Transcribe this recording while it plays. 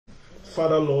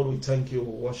Father, Lord, we thank you,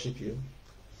 we worship you.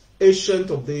 Ancient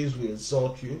of days, we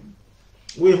exalt you.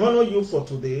 We honor you for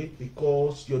today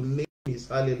because your name is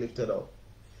highly lifted up.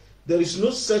 There is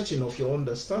no searching of your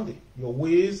understanding. Your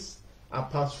ways are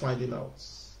past finding out.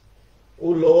 O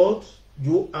Lord,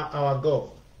 you are our God.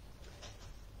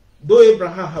 Though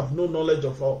Abraham have no knowledge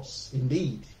of us,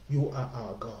 indeed, you are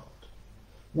our God.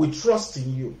 We trust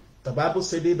in you. The Bible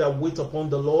said, they that wait upon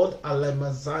the Lord are like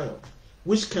Mount Zion,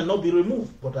 which cannot be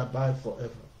removed, but abide forever.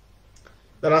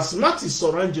 That as much as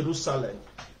surround Jerusalem,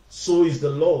 so is the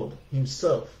Lord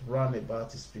himself round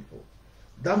about his people.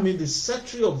 That means the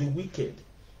scepter of the wicked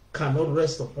cannot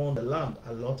rest upon the land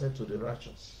allotted to the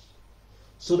righteous.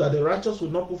 So that the righteous will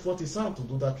not put forth his hand to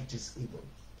do that which is evil.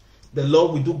 The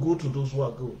Lord will do good to those who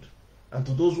are good, and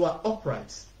to those who are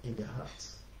upright in their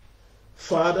hearts.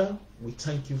 Father, we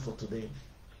thank you for today.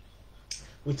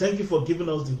 We thank you for giving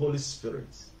us the Holy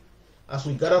Spirit. As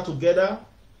we gather together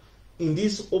in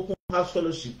this open house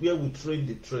fellowship where we train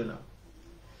the trainer.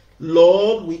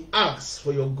 Lord, we ask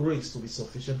for your grace to be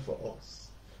sufficient for us.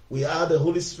 We ask the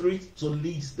Holy Spirit to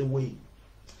lead the way.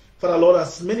 Father, Lord,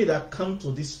 as many that come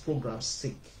to this program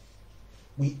sick,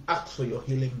 we ask for your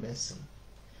healing mercy.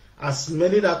 As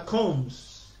many that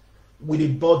comes with a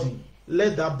body,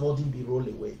 let that body be rolled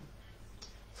away.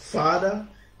 Father,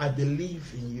 I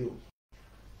believe in you.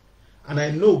 And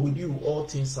I know with you all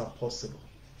things are possible.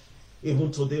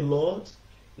 Even today, Lord,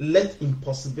 let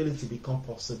impossibility become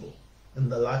possible in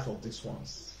the life of these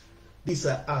ones. This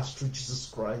I ask through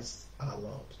Jesus Christ, our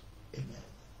Lord. Amen.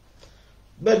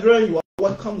 Brethren, you are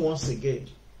welcome once again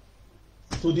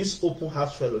to this open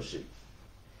heart fellowship.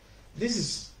 This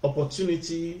is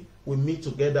opportunity we meet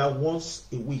together once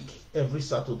a week, every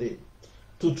Saturday,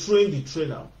 to train the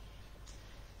trainer.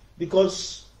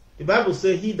 Because the Bible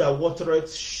says, he that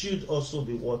watereth should also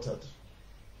be watered.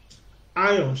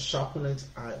 Iron sharpeneth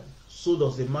iron. So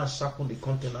does the man sharpen the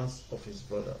countenance of his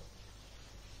brother.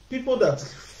 People that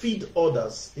feed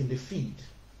others in the feed,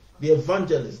 the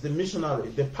evangelists, the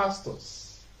missionaries, the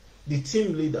pastors, the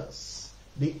team leaders,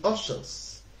 the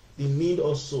ushers, they need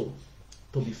also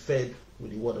to be fed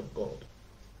with the word of God.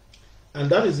 And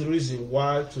that is the reason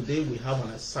why today we have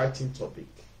an exciting topic.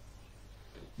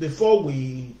 Before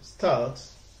we start,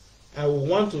 I will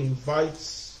want to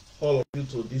invite all of you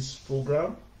to this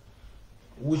program,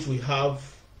 which we have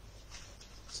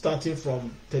starting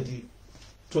from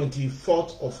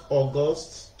 24th of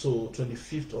August to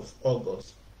 25th of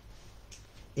August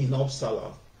in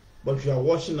Uppsala. But if you are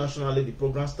watching nationally, the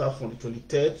program starts from the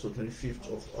 23rd to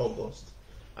 25th of August.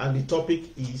 And the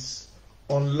topic is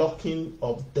Unlocking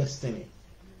of Destiny.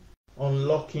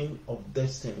 Unlocking of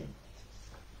Destiny.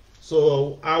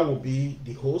 So I will be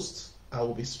the host. I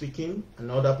will be speaking,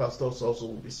 and other pastors also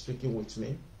will be speaking with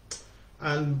me.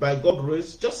 And by God's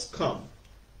grace, just come.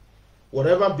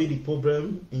 Whatever be the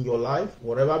problem in your life,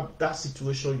 whatever that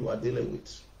situation you are dealing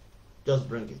with, just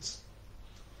bring it.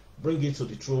 Bring it to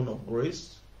the throne of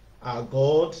grace. Our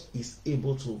God is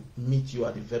able to meet you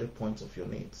at the very point of your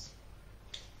needs.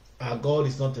 Our God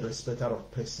is not a respecter of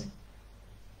person,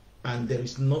 and there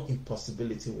is no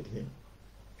impossibility with him.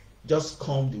 Just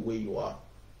come the way you are.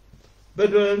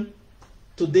 Brethren,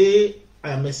 today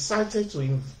I am excited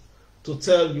to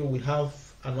tell you we have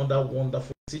another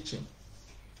wonderful teaching.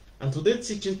 And today's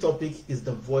teaching topic is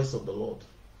the voice of the Lord.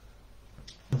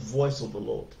 The voice of the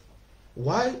Lord.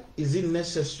 Why is it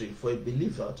necessary for a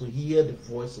believer to hear the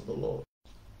voice of the Lord?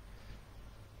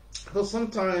 Because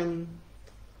sometimes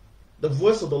the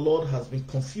voice of the Lord has been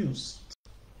confused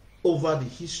over the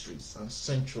histories and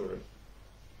centuries.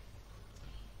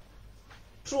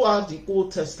 Throughout the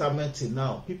Old Testament till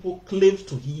now, people claim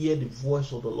to hear the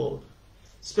voice of the Lord,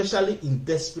 especially in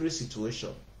desperate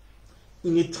situations,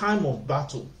 in a time of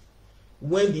battle,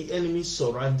 when the enemy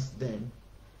surrounds them.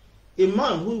 A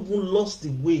man who even lost the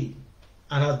way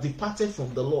and has departed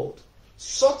from the Lord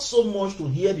sought so much to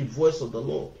hear the voice of the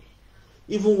Lord,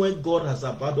 even when God has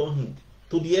abandoned him,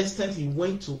 to the extent he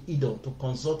went to Edom to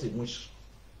consult a witch,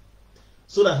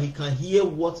 so that he can hear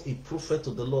what a prophet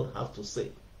of the Lord have to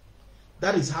say.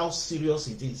 That is how serious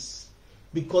it is.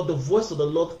 Because the voice of the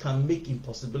Lord can make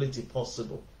impossibility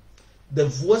possible. The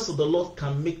voice of the Lord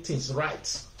can make things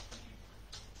right.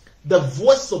 The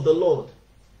voice of the Lord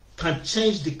can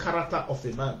change the character of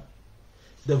a man.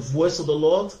 The voice of the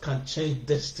Lord can change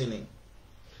destiny.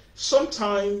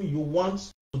 Sometimes you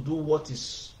want to do what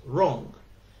is wrong,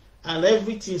 and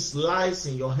everything lies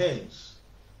in your hands.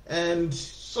 And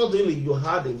suddenly you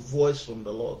heard a voice from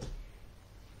the Lord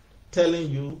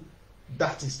telling you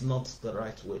that is not the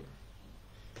right way.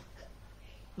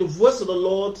 The voice of the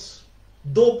Lord,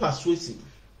 though persuasive,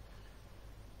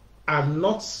 are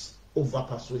not over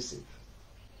persuasive.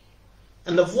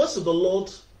 And the voice of the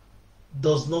Lord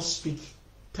does not speak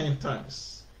 10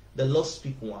 times. The Lord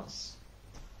speaks once.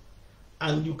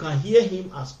 And you can hear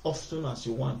him as often as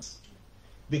you want.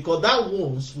 Because that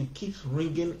once will keep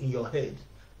ringing in your head.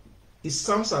 It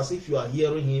sounds as if you are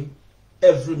hearing him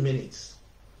every minute.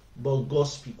 But God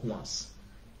speaks once.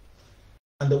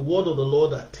 And the word of the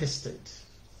Lord are tested.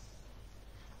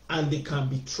 And they can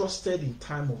be trusted in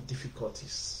time of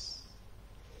difficulties.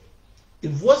 The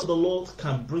voice of the Lord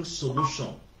can bring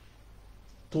solution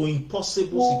to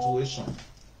impossible situation.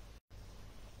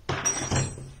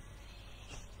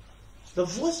 The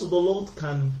voice of the Lord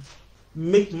can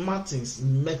make mountains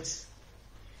melt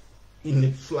in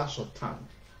a flash of time.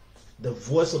 The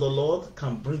voice of the Lord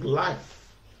can bring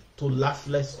life to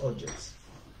lifeless objects.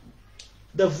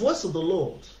 The voice of the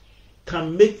Lord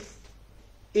can make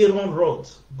Aaron rod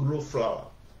grow flower.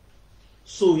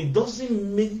 So it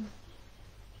doesn't mean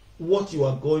what you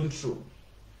are going through,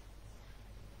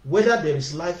 whether there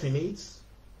is life in it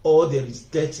or there is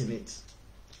death in it.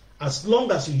 As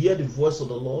long as you hear the voice of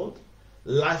the Lord,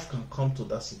 life can come to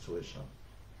that situation.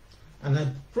 And I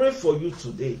pray for you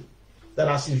today that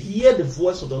as you hear the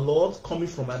voice of the Lord coming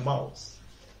from my mouth,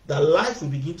 that life will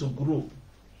begin to grow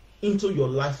into your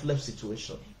lifeless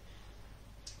situation.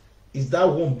 Is that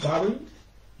one barren?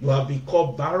 You have been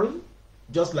called barren,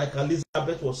 just like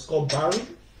Elizabeth was called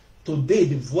barren. Today,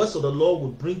 the voice of the Lord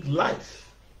will bring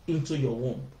life into your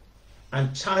womb,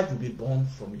 and child will be born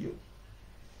from you.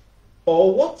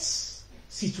 Or what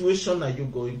situation are you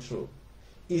going through?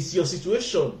 Is your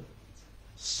situation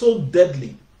so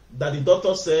deadly that the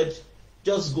doctor said,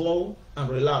 just go and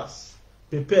relax,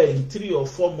 prepare, in 3 or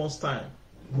 4 months' time,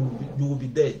 you will be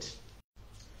dead?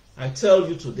 I tell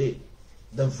you today,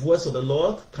 the voice of the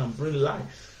Lord can bring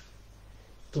life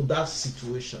to that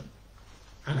situation.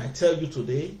 And I tell you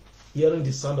today, hearing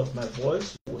the sound of my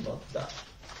voice, you will not die.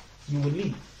 You will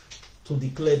live to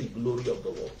declare the glory of the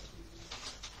Lord.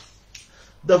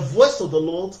 The voice of the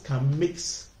Lord can make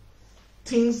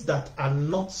things that are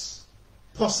not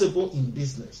possible in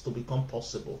business to become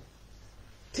possible.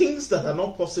 Things that are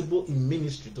not possible in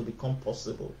ministry to become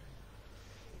possible.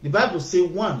 The Bible says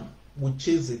 1 will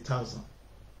chase 1,000.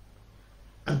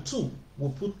 And 2 will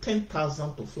put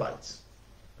 10,000 to flight.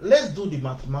 Let's do the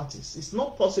mathematics. It's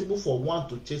not possible for 1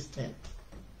 to chase 10.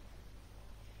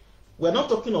 We're not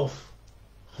talking of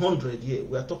 100 here.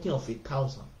 We're talking of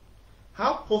 1,000.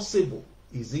 How possible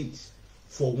is it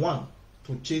for 1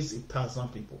 to chase 1,000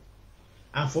 people?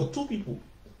 And for 2 people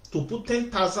to put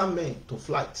 10,000 men to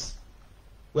flight?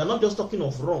 We're not just talking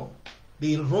of run.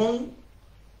 They run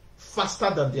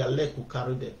faster than their leg could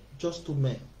carry them. Just 2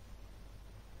 men.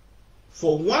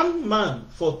 For 1 man,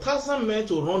 for 1,000 men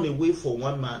to run away for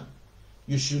 1 man,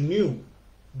 you should know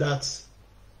that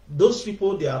those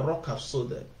people, their rock have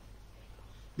sold them.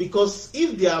 Because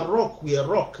if their rock were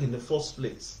rock in the first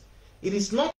place, it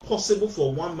is not possible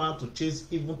for 1 man to chase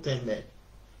even 10 men,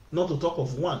 not to talk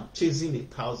of 1 chasing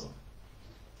 1,000.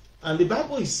 And the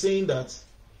Bible is saying that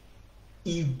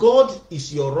if God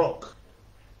is your rock,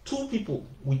 2 people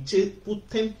will put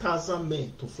 10,000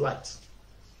 men to flight.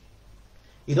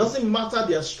 It doesn't matter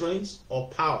their strength or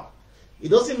power. It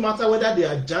doesn't matter whether they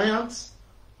are giants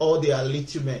or they are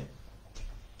little men.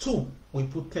 2 will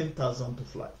put 10,000 to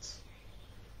flight.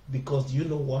 Because do you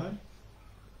know why?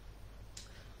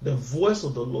 The voice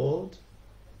of the Lord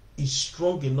is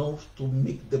strong enough to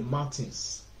make the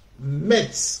mountains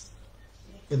melt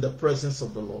in the presence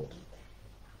of the Lord.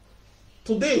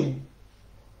 Today,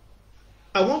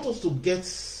 I want us to get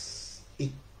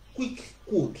a quick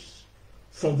quote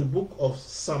from the book of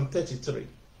Psalm 33.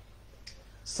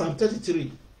 Psalm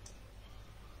 33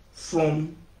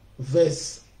 from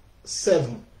verse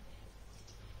 7.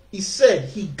 He said,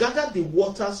 he gathered the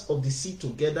waters of the sea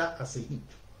together as a heap.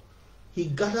 He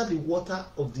gathered the water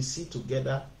of the sea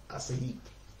together as a heap.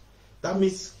 That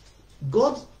means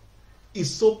God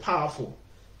is so powerful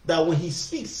that when he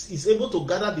speaks, he's able to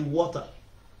gather the water.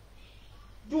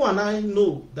 You and I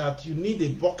know that you need a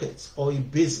bucket or a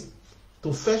basin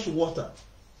to fetch water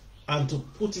and to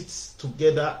put it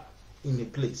together in a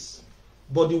place.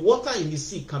 But the water in the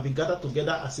sea can be gathered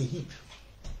together as a heap,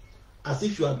 as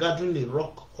if you are gathering a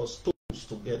rock or stones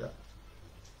together.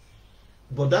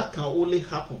 But that can only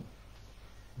happen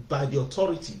by the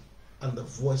authority and the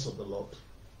voice of the Lord.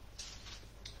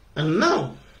 And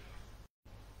now,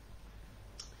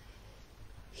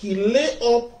 he lay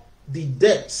up the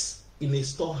depths in a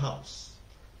storehouse.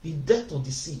 The depth of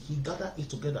the sea, he gathered it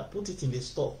together, put it in a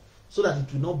store, so that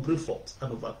it will not break forth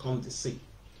and overcome the sea,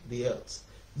 the earth.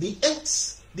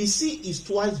 The sea is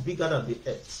twice bigger than the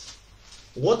earth.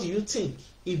 What do you think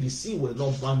if the sea were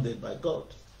not bounded by God?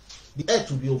 the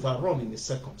earth will be overrun in a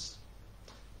second.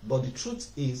 But the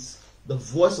truth is, the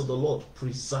voice of the Lord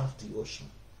preserved the ocean.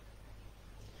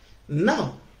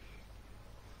 Now,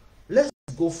 let's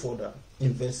go further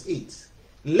in verse 8.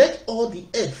 Let all the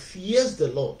earth fear the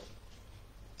Lord.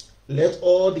 Let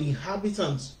all the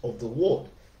inhabitants of the world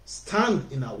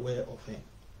stand in aware of him.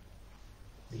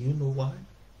 Do you know why?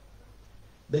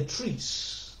 The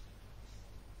trees,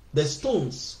 the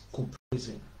stones could praise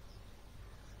him.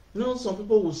 You know, some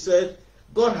people will say,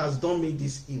 God has done me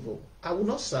this evil. I will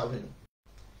not serve him.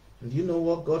 And you know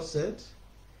what God said?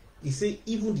 He said,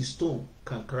 even the stone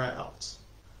can cry out.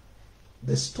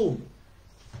 The stone.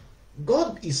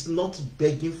 God is not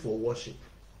begging for worship.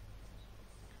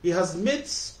 He has made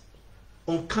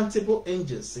uncountable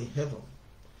angels in heaven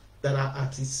that are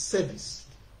at his service,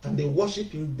 and they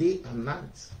worship him day and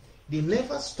night. They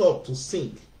never stop to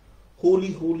sing,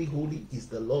 holy, holy, holy is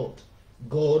the Lord,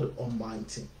 God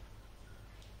Almighty.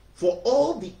 For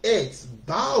all the earth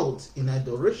bowed in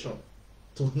adoration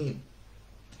to him,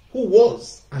 who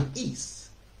was and is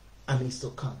to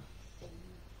come.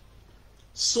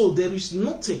 So there is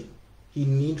nothing he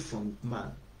needs from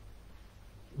man.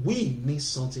 We need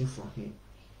something from him,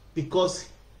 because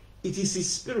it is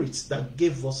his spirit that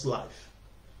gave us life,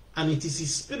 and it is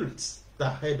his spirit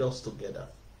that held us together.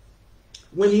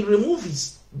 When he removed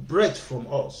his breath from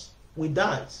us, we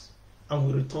died and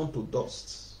we return to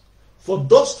dust. For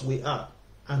dust we are,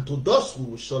 and to dust we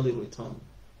will surely return.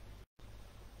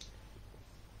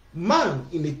 Man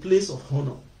in a place of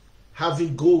honor,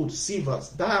 having gold, silver,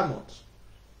 diamond,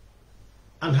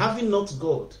 and having not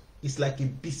God, is like a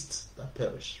beast that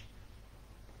perish.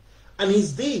 And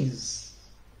his days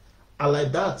are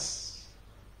like that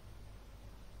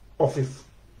of a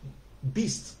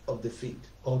beast of the field,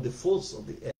 or the foes of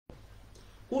the air,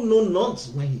 who know not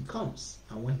when he comes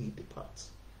and when he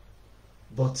departs.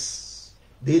 But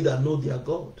they that know their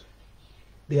God,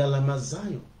 they are like Mount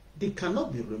Zion. They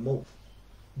cannot be removed,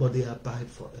 but they abide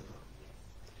forever.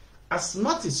 As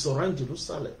much as surround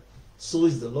Jerusalem, so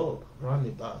is the Lord round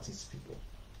about his people.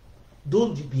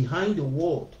 Though behind the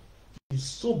wall is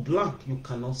so blank you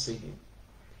cannot see him,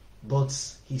 but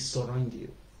he surrounds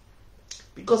you.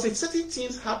 Because certain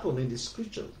things happen in the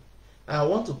scripture, I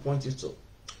want to point you to.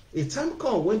 A time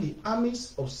comes when the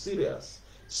armies of Syria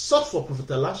sought for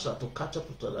Prophet Elisha to capture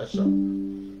Prophet Elisha,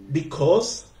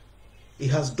 because he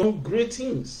has done great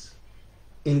things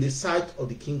in the sight of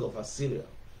the king of Assyria.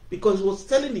 Because he was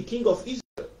telling the king of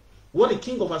Israel what the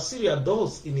king of Assyria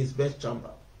does in his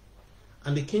bedchamber.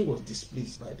 And the king was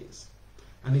displeased by this.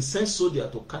 And he sent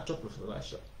soldiers to capture Prophet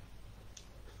Elisha.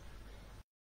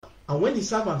 And when the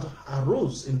servant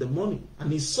arose in the morning,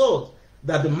 and he saw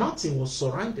that the mountain was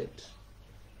surrounded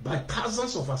by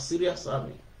thousands of Assyria's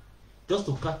army, just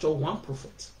to capture one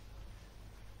prophet.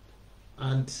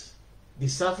 And the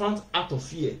servant, out of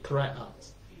fear, cried out.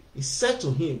 He said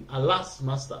to him, alas,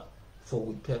 master, for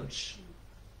we perish.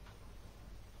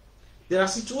 There are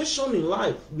situations in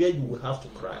life where you will have to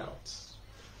cry out,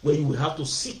 where you will have to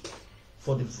seek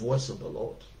for the voice of the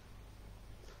Lord,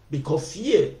 because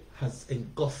fear has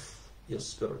engulfed your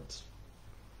spirit.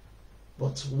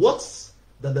 But what's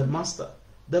the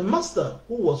master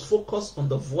who was focused on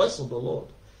the voice of the Lord,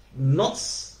 not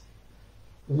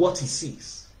what he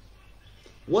sees,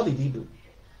 what did he do?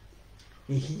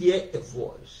 He heard a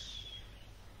voice,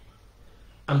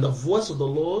 and the voice of the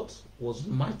Lord was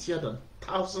mightier than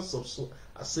thousands of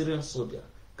Assyrian soldiers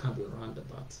can be round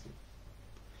about him.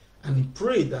 And he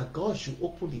prayed that God should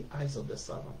open the eyes of the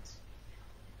servant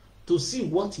to see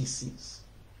what he sees.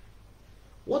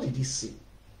 What did he see?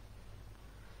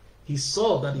 He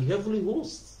saw that the heavenly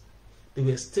hosts, they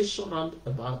were stationed round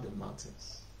about the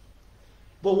mountains.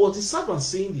 But was the servant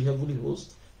seeing the heavenly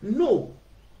host? No.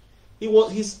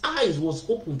 His eyes was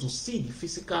open to see the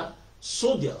physical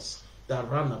soldiers that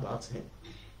ran about him.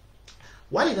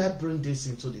 Why did I bring this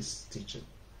into this teaching?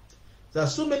 There are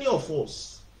so many of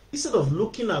us, instead of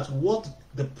looking at what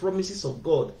the promises of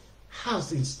God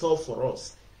has in store for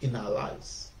us in our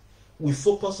lives, we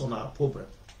focus on our problem.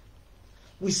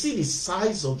 We see the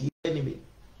size of the enemy,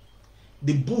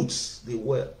 the boots they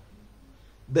wear,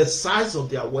 the size of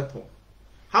their weapon,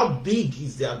 how big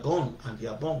is their gun and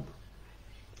their bomb,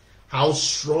 how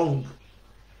strong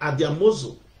are their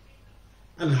muzzle,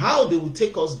 and how they will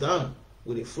take us down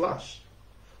with a flash.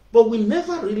 But we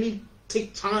never really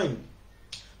take time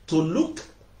to look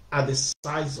at the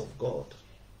size of God,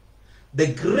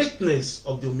 the greatness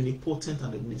of the omnipotent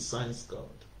and omniscient God,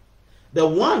 the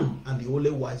one and the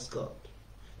only wise God,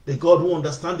 the God who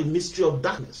understands the mystery of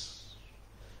darkness,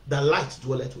 the light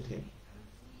dwelleth with him.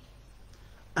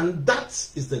 And that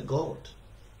is the God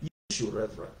you should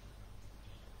reverence.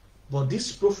 But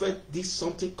this prophet did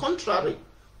something contrary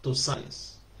to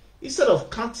science. Instead of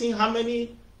counting how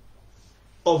many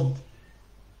of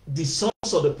the sons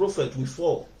of the prophet will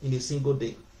fall in a single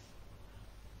day,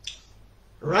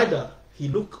 rather he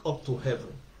looked up to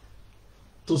heaven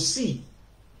to see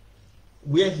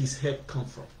where his help come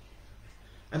from.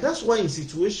 And that's why in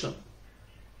situation,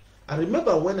 I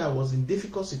remember when I was in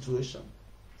difficult situation,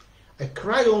 I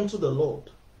cried unto the Lord,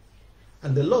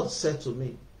 and the Lord said to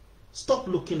me, stop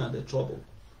looking at the trouble.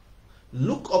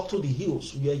 Look up to the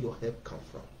hills where your help come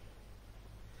from.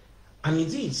 And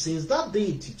indeed, since that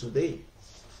day to today,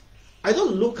 I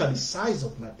don't look at the size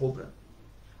of my problem.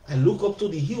 I look up to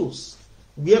the hills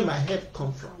where my help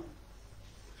come from.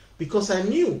 Because I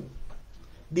knew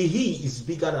the hill is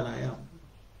bigger than I am.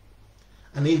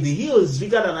 And if the hill is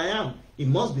bigger than I am, it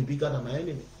must be bigger than my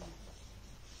enemy.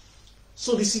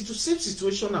 So the same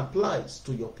situation applies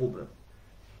to your problem.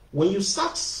 When you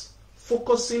start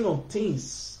focusing on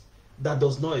things that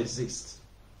does not exist,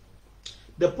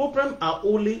 the problem are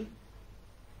only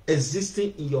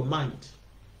existing in your mind.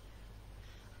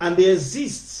 And they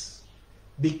exist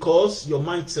because your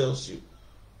mind tells you.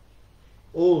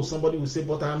 Oh, somebody will say,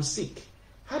 but I'm sick.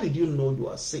 How did you know you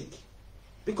are sick?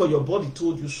 Because your body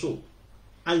told you so.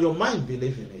 And your mind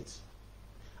believed in it.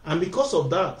 And because of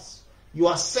that, you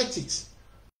accept it.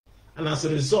 And as a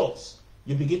result,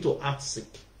 you begin to act sick.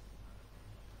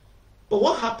 But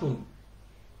what happened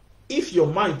if your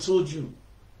mind told you,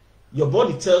 your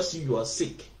body tells you you are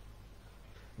sick,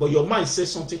 but your mind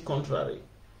says something contrary?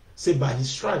 Say, by his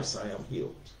stripes I am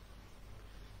healed.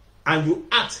 And you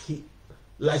act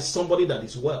like somebody that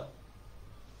is well.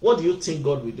 What do you think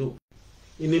God will do?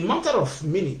 In a matter of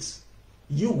minutes,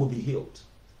 you will be healed.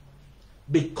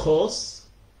 Because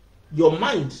your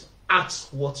mind acts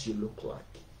what you look like.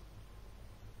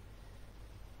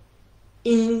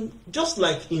 Just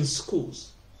like in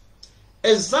schools,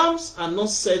 exams are not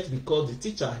set because the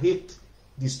teacher hates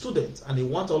the students and they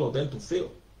want all of them to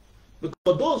fail.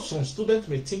 Because though some students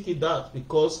may think it that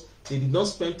because they did not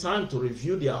spend time to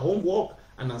review their homework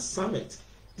and assignment.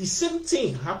 The same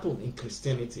thing happened in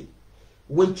Christianity.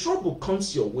 When trouble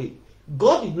comes your way,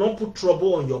 God did not put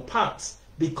trouble on your path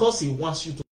because he wants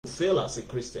you to fail as a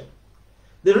Christian.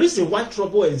 The reason why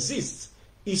trouble exists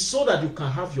is so that you can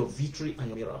have your victory and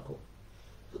your miracle.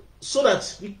 So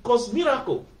that, because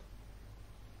miracle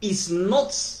is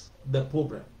not the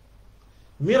problem.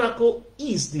 Miracle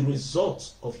is the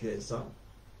result of your exam.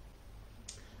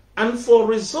 And for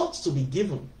results to be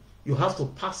given, you have to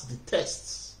pass the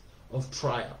tests of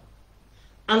trial.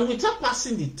 And without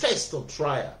passing the test of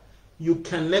trial, you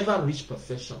can never reach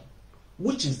perfection,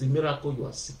 which is the miracle you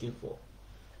are seeking for.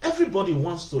 Everybody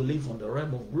wants to live on the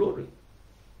realm of glory,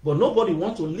 but nobody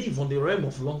wants to live on the realm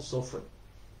of long suffering.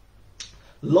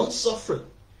 Long suffering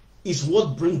is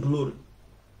what brings glory.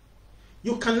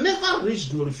 You can never reach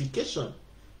glorification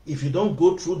if you don't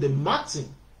go through the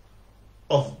mountain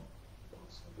of,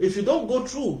 if you don't go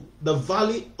through the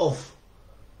valley of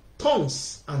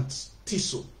thorns and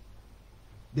thistle,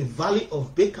 the valley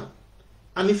of Bacon.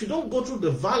 And if you don't go through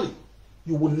the valley,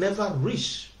 you will never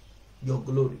reach your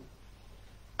glory.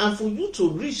 And for you to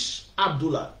reach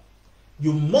Abdullah,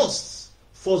 you must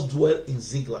first dwell in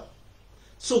Ziglar.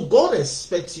 So God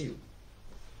expects you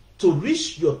to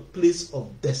reach your place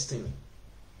of destiny.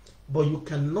 But you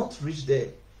cannot reach there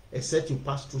except you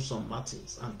pass through some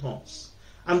mountains and thorns.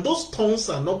 And those thorns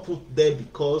are not put there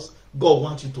because God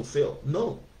wants you to fail.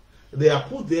 No. They are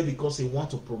put there because he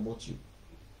wants to promote you.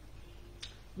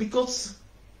 Because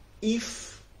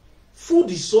if food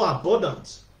is so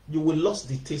abundant, you will lose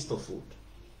the taste of food.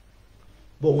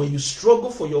 But when you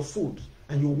struggle for your food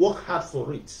and you work hard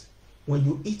for it, when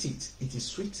you eat it, it is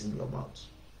sweet in your mouth.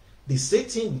 The same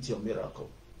thing with your miracle.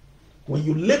 When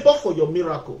you labor for your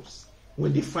miracles,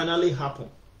 when they finally happen,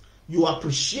 you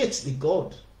appreciate the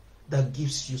God that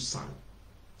gives you sign.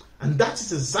 And that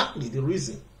is exactly the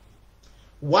reason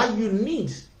why you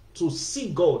need to see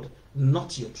God,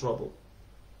 not your trouble.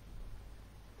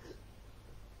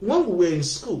 When we were in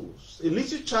schools, a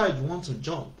little child wanted to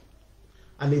jump,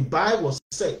 and a bar was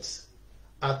set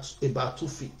at about 2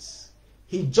 feet.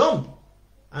 He jumped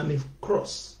and he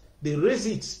crossed. They raised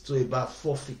it to about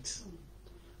 4 feet.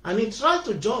 And he tried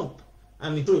to jump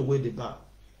and he threw away the bar.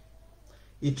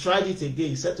 He tried it again.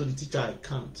 He said to the teacher, I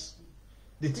can't.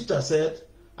 The teacher said,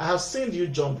 I have seen you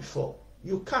jump before.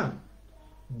 You can.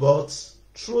 But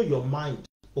throw your mind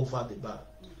over the bar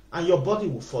and your body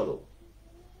will follow.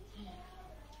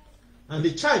 And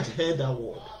the child heard that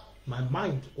word, my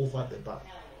mind over the bar.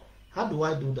 How do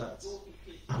I do that?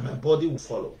 And my body will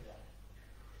follow.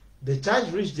 The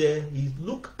child reached there, he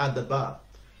looked at the bar,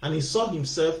 and he saw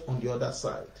himself on the other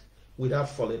side. without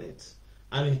following it.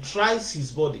 And he tries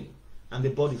his body, and the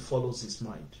body follows his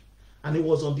mind. And he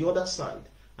was on the other side,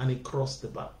 and he crossed the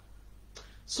bar.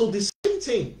 So the same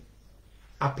thing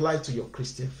applies to your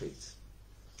Christian faith.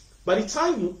 By the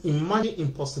time you imagine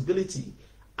impossibility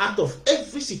out of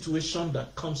every situation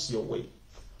that comes your way,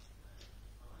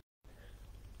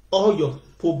 all your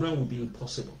problem will be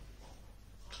impossible.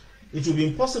 It will be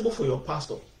impossible for your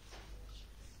pastor.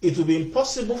 It will be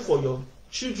impossible for your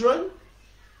children.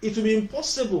 It will be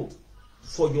impossible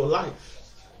for your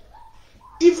life.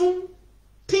 Even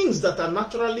things that are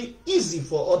naturally easy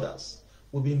for others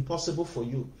will be impossible for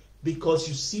you because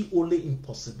you see only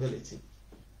impossibility.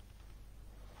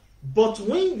 But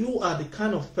when you are the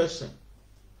kind of person,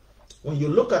 when you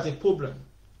look at a problem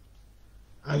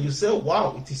and you say,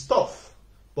 wow, it is tough,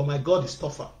 but my God is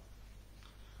tougher.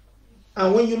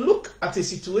 And when you look at a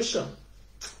situation,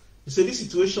 you say, this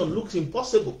situation looks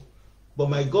impossible, but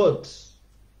my God,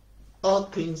 all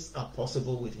things are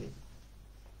possible with him.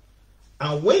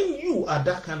 And when you are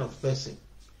that kind of person,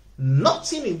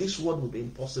 nothing in this world will be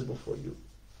impossible for you.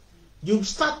 You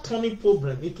start turning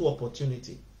problem into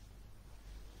opportunity.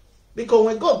 Because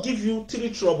when God gives you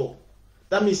 3 trouble,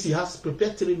 that means he has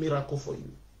prepared 3 miracles for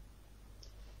you.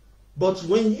 But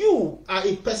when you are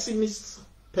a pessimist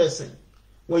person,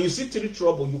 when you see 3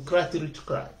 trouble, you cry 3 to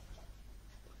cry.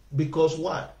 Because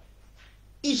why?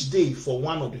 Each day for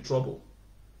one of the trouble.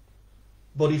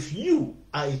 But if you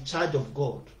are a child of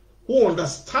God, who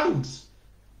understands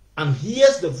and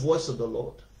hears the voice of the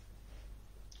Lord,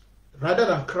 rather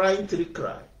than crying 3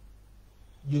 cry,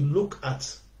 you look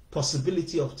at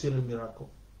possibility of 3 miracle.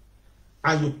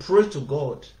 And you pray to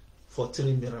God for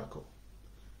 3 miracle.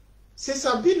 Since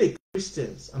I've been a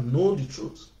Christian and know the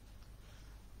truth,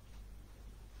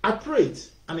 I prayed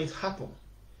and it happened.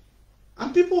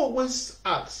 And people always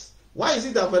ask, why is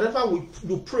it that whenever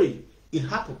you pray, it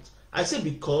happens? I say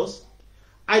because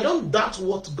I don't doubt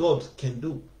what God can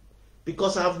do.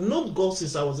 Because I have known God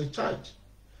since I was a child.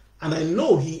 And I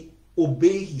know he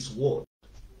obeys his word.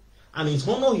 And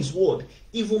he honors his word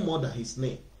even more than his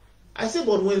name. I say,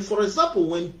 but when, for example,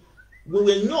 when we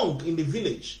were young in the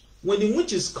village, when the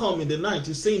witches come in the night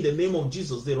to say in the name of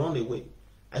Jesus, they run away.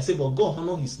 I say, but God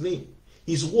honors his name,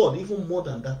 his word, even more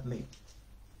than that name.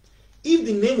 If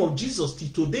the name of Jesus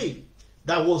till today,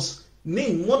 that was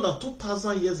named more than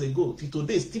 2,000 years ago, till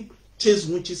today still chase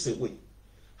witches away,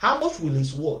 how much will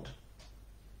his word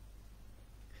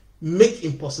make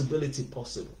impossibility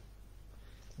possible?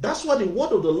 That's why the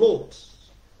word of the Lord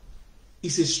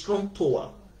is a strong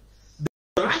tower.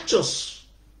 The righteous,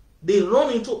 they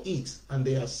run into it and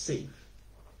they are saved.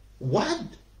 Why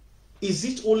is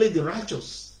it only the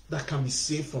righteous that can be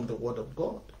saved from the word of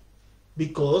God?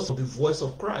 Because of the voice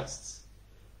of Christ.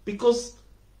 Because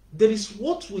there is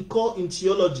what we call in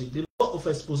theology the law of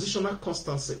expositional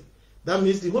constancy. That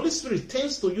means the Holy Spirit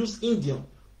tends to use idiom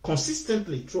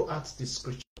consistently throughout the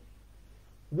scripture.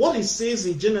 What he says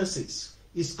in Genesis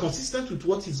is consistent with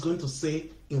what he's going to say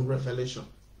in Revelation.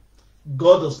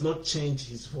 God does not change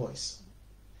his voice.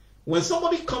 When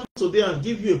somebody comes today and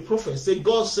give you a prophet, say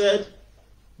God said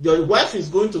your wife is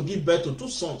going to give birth to 2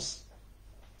 sons.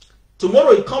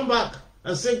 Tomorrow he come back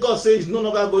and say God says it's no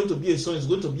longer going to be a son, it's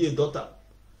going to be a daughter.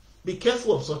 Be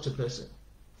careful of such a person.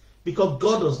 Because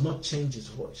God does not change his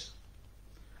voice.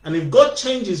 And if God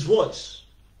changes his voice,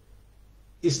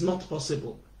 it's not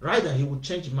possible. Rather, he will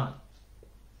change man.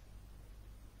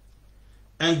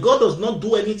 And God does not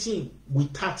do anything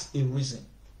without a reason.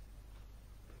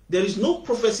 There is no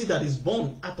prophecy that is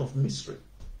born out of mystery.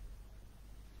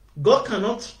 God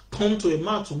cannot come to a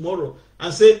man tomorrow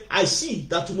and say, I see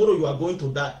that tomorrow you are going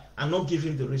to die, and not give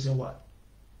him the reason why.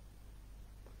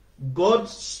 God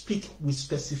speaks with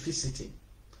specificity.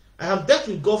 I have dealt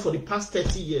with God for the past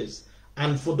 30 years,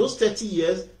 and for those 30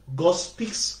 years, God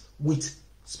speaks with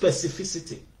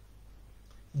specificity.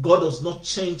 God does not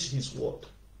change his word.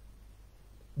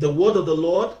 The word of the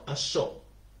Lord are sure,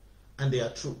 and they are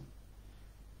true.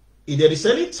 If there is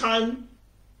any time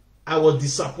I was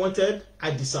disappointed,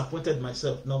 I disappointed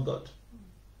myself, not God.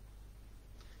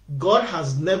 God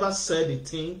has never said a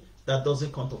thing that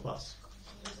doesn't come to pass.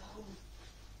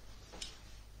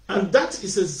 And that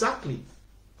is exactly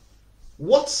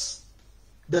what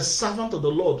the servant of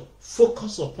the Lord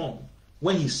focused upon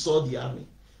when he saw the army.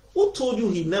 Who told you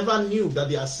he never knew that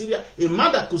the Assyrian, a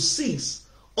man that could sit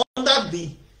under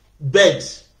the bed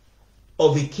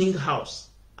of a king's house?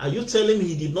 Are you telling me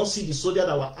he did not see the soldiers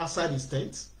that were outside his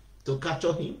tent to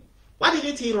capture him? Why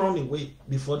didn't he run away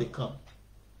before they come?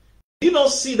 Did he not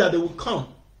see that they would come?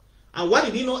 And why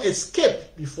did he not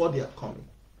escape before they are coming?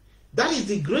 That is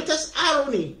the greatest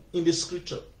irony in the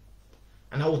scripture.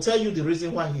 And I will tell you the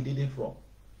reason why he didn't run.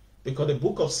 Because the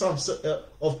book of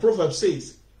of Proverbs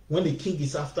says, when the king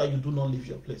is after you, do not leave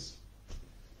your place.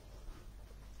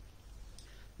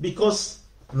 Because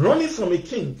running from a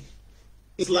king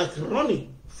is like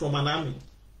running from an army.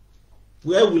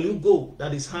 Where will you go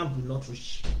that his hand will not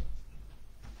reach?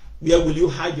 Where will you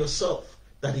hide yourself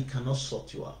that he cannot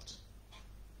sort you out?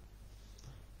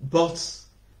 But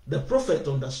the prophet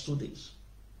understood it.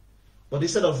 But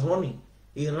instead of running,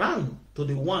 he ran to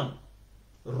the one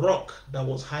rock that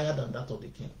was higher than that of the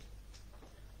king.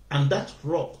 And that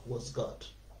rock was God.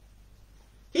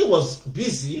 He was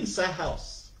busy inside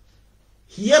house,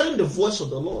 hearing the voice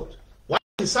of the Lord, while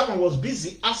the servant was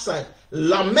busy outside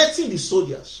lamenting the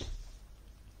soldiers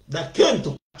that came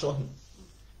to capture him.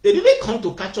 They didn't come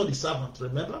to capture the servant,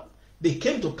 remember? They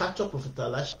came to capture Prophet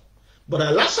Elisha. But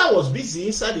Elisha was busy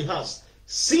inside the house,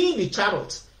 seeing the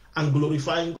chariot and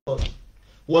glorifying God.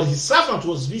 While his servant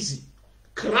was busy,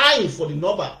 crying for the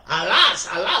noble, alas,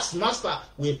 alas, master,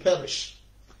 we perish.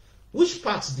 Which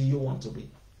part do you want to be?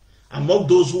 Among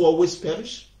those who always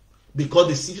perish because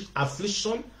they see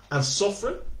affliction and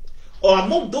suffering? Or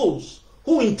among those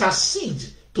who intercede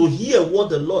to hear what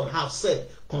the Lord has said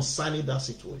concerning that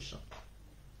situation?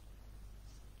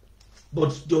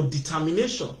 But your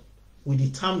determination will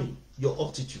determine your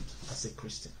attitude as a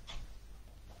Christian.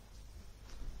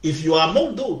 If you are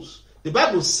among those, the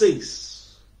Bible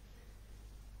says,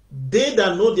 they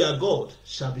that know their God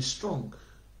shall be strong,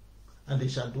 and they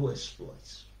shall do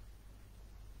exploits.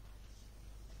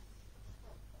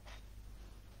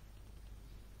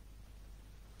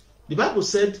 The Bible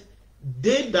said,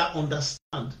 they that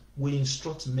understand will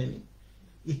instruct many.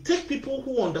 It takes people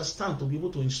who understand to be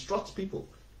able to instruct people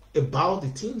about the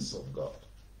things of God.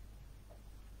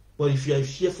 But if you are a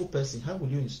fearful person, how will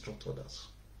you instruct others?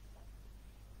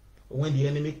 When the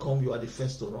enemy comes, you are the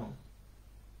first to run.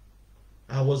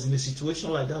 I was in a situation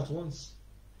like that once,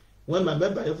 when my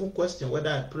member even questioned whether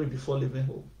I prayed before leaving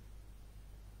home,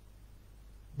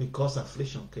 because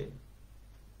affliction came.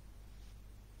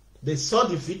 They saw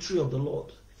the victory of the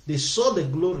Lord. They saw the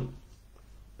glory.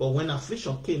 But when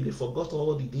affliction came, they forgot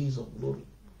all the days of glory.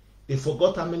 They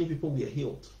forgot how many people were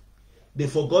healed. They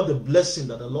forgot the blessing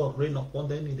that the Lord rained upon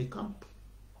them in the camp.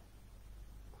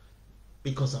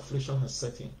 Because affliction has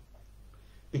set in.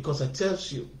 Because I tell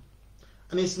you,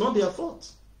 and it's not their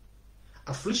fault.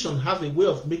 Affliction have a way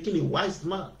of making a wise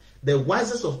man, the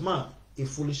wisest of man, a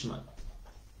foolish man.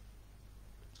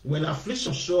 When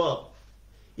affliction show up,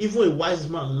 even a wise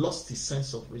man lost his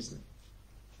sense of reasoning.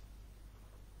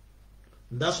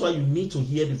 That's why you need to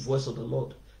hear the voice of the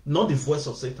Lord, not the voice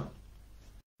of Satan.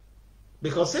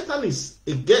 Because Satan is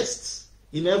a guest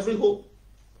in every home.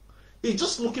 He's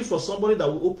just looking for somebody that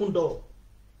will open door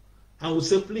and will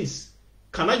say, please,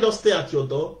 can I just stay at your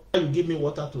door and you give me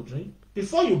water to drink?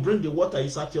 Before you bring the water,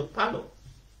 it's at your parlor.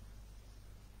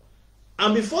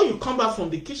 And before you come back from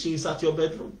the kitchen, it's at your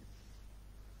bedroom.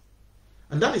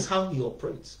 And that is how he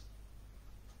operates.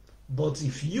 But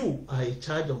if you are a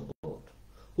child of God,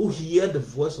 who hear the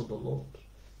voice of the Lord,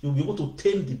 you'll be able to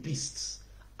tame the beasts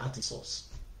at its source.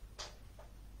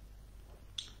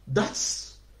 That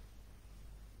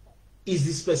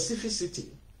is the specificity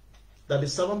that the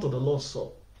servant of the Lord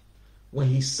saw when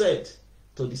he said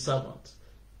to the servant,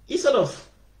 instead of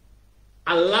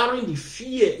allowing the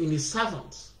fear in his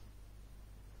servant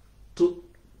to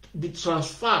be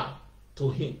transferred to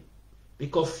him,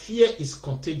 because fear is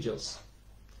contagious.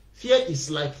 Fear is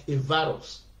like a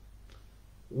virus.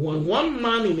 When one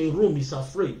man in a room is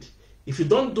afraid, if you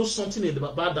don't do something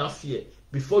about that fear,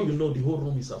 before you know, the whole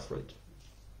room is afraid.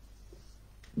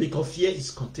 Because fear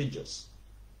is contagious.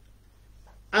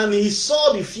 And he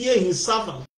saw the fear in his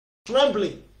servant,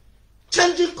 trembling,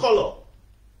 changing color.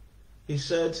 He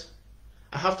said,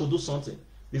 I have to do something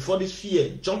before this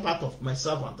fear jump out of my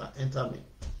servant and enter me.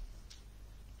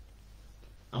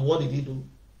 And what did he do?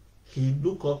 He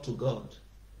looked up to God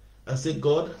and said,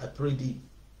 God, I pray thee,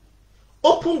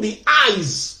 open the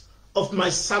eyes of my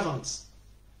servants.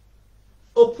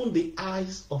 Open the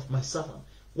eyes of my servant.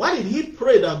 Why did he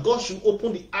pray that God should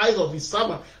open the eyes of his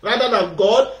servant rather than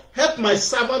God help my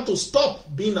servant to stop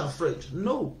being afraid?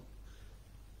 No.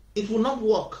 It will not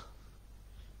work.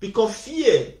 Because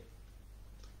fear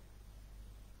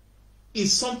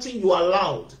is something you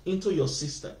allowed into your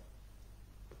system.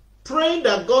 Praying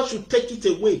that God should take it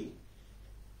away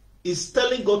is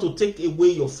telling God to take away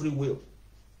your free will.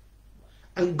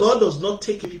 And God does not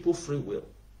take people free will.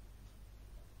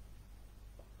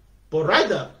 But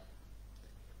rather,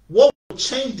 what will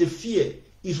change the fear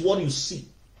is what you see.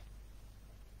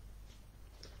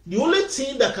 The only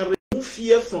thing that can remove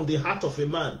fear from the heart of a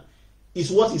man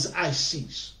is what his eye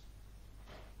sees.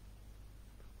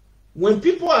 When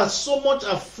people are so much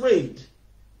afraid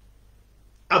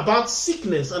about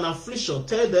sickness and affliction,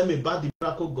 tell them about the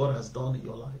miracle God has done in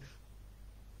your life.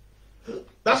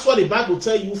 That's why the Bible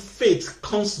tells you faith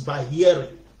comes by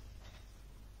hearing.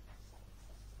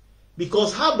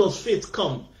 Because how does faith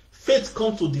come? Faith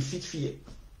comes to defeat fear.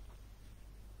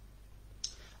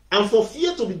 And for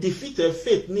fear to be defeated,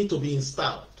 faith needs to be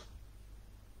installed.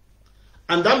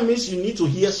 And that means you need to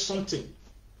hear something,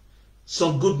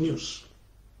 some good news.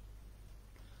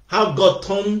 How God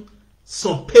turned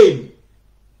some pain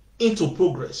into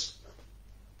progress.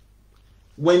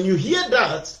 When you hear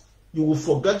that, you will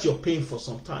forget your pain for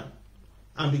some time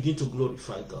and begin to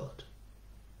glorify God.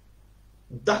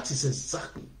 That is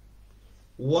exactly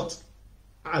what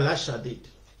Elisha did.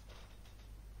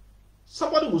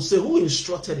 Somebody will say, who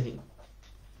instructed him?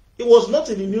 It was not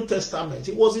in the New Testament.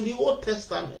 It was in the Old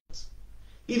Testament.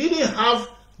 He didn't have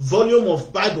volume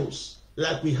of Bibles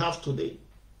like we have today.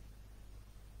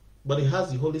 But he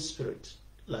has the Holy Spirit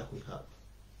like we have.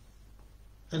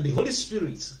 And the Holy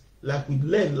Spirit, like we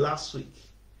learned last week,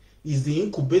 is the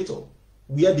incubator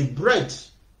where the bread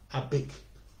are baked.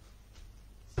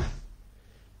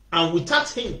 And without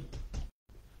him,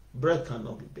 bread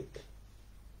cannot be baked.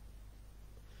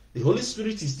 The Holy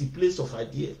Spirit is the place of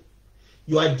idea.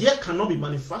 Your idea cannot be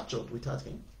manufactured without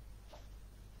him.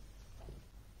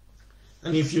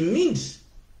 And if you need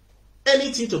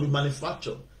anything to be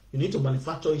manufactured, you need to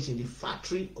manufacture it in the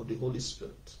factory of the Holy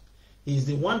Spirit. He is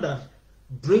the one that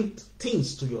brings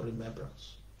things to your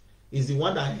remembrance. He is the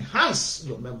one that enhances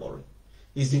your memory.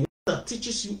 He is the one that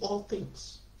teaches you all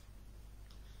things.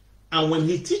 And when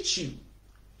he teaches you,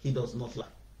 he does not lie.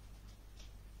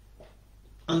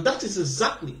 And that is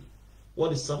exactly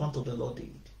what the servant of the Lord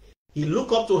did. He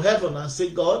looked up to heaven and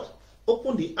said, God,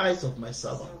 open the eyes of my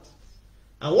servant.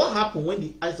 And what happened when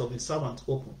the eyes of the servant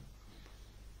opened?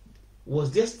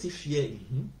 Was there still fear in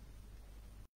him?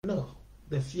 No,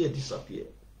 the fear disappeared.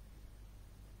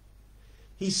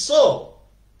 He saw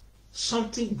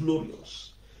something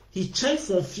glorious. He changed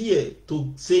from fear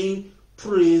to saying,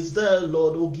 praise the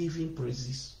Lord, oh, give him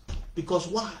praises. Because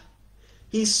why?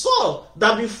 He saw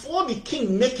that before the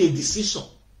king make a decision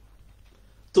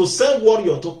to send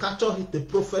warrior to capture the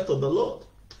prophet of the Lord,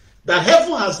 that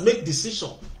heaven has made decision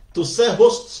to send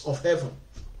hosts of heaven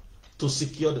to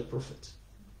secure the prophet.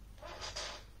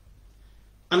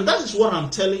 And that is what I'm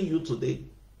telling you today.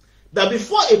 That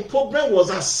before a problem was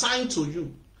assigned to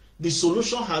you, the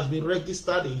solution has been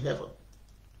registered in heaven.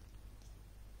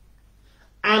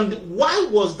 And why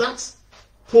was that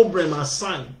problem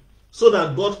assigned? So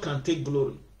that God can take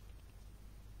glory.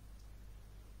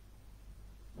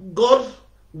 God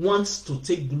wants to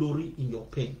take glory in your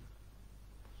pain.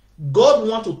 God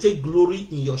wants to take glory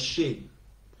in your shame.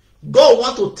 God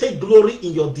wants to take glory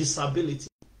in your disability.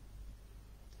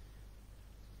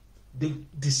 The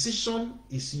decision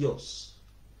is yours.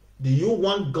 Do you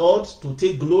want God to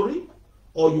take glory,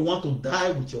 or you want to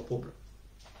die with your problem?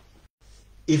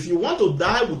 If you want to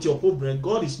die with your problem,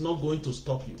 God is not going to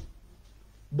stop you.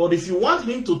 But if you want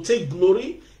him to take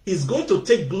glory, he's going to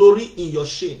take glory in your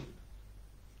shame.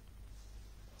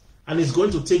 And he's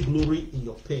going to take glory in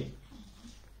your pain.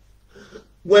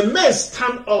 When men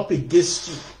stand up against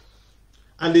you,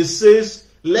 and they says,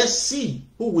 let's see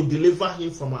who will deliver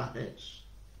him from our hands.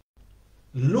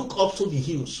 Look up to the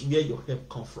hills where your help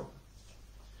comes from.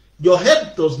 Your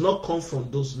help does not come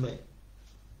from those men.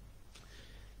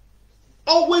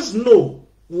 Always know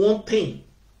one thing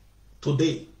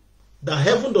today, that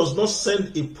heaven does not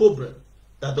send a problem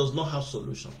that does not have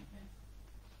solution.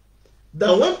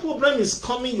 That when problem is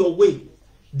coming your way,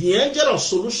 the angel of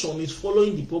solution is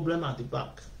following the problem at the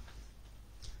back.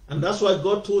 And that's why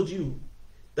God told you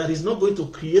that he's not going to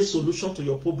create solution to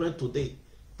your problem today,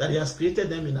 that he has created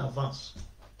them in advance.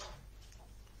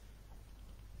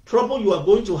 Trouble you are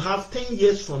going to have 10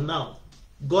 years from now,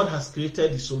 God has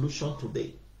created the solution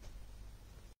today.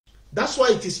 That's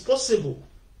why it is possible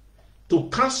to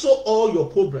cancel all your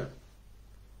problem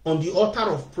on the altar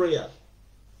of prayer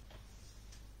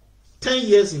 10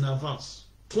 years in advance,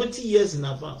 20 years in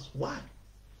advance. Why?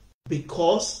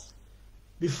 Because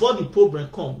before the problem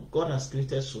comes, God has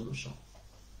created a solution.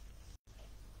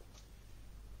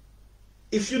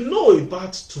 If you know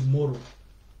about tomorrow,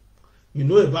 you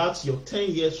know about your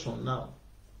 10 years from now,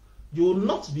 you will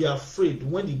not be afraid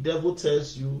when the devil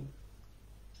tells you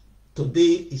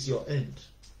today is your end.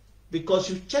 Because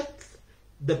you check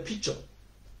the picture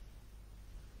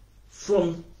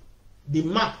from the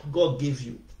map God gave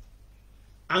you,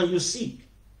 and you see,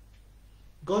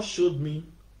 God showed me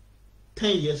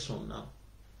 10 years from now,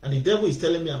 and the devil is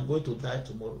telling me I'm going to die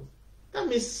tomorrow. That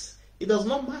means it does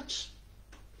not match.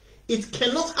 It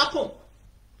cannot happen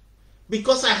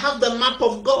because I have the map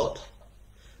of God.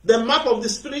 The map of the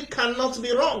Spirit cannot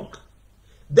be wrong.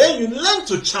 Then you learn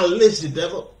to challenge the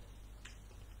devil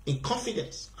in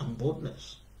confidence and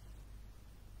boldness.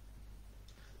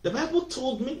 The Bible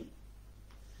told me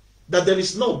that there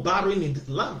is no barren in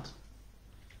the land.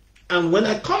 And when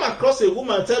I come across a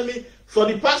woman tell me, for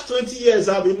the past 20 years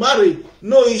I've been married,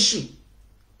 no issue.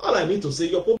 All I need to say,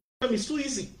 your problem is too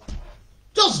easy.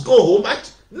 Just go home.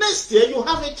 Next year you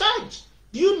have a child.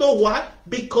 Do you know why?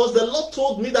 Because the Lord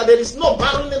told me that there is no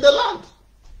barren in the land.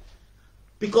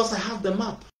 Because I have the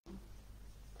map.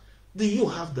 Do you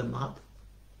have the map?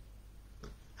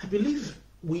 I believe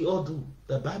we all do.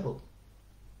 The Bible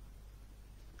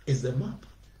is the map.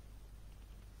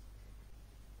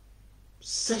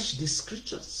 Search the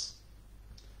scriptures.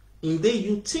 In there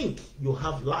you think you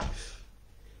have life.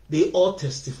 They all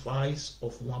testifies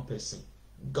of one person,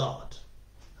 God.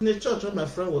 In the church, what my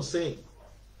friend was saying,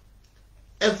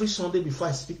 every Sunday before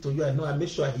I speak to you, I make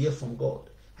sure I hear from God.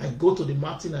 I go to the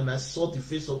mountain and I saw the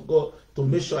face of God to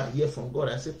make sure I hear from God.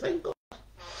 I say, thank God.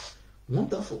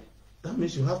 Wonderful. That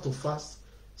means you have to fast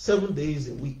 7 days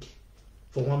a week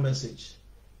for one message.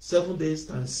 7 days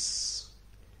times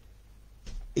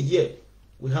a year.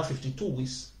 We have 52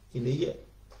 weeks in a year.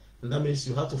 And that means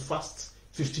you have to fast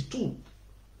 52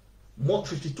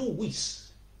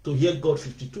 weeks to hear God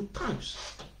 52 times.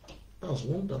 That was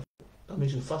wonderful. That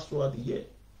means you fast throughout the year.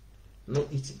 No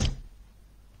eating.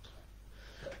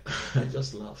 I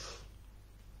just laugh.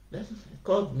 Then he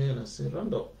called me and I said,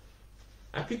 Randall,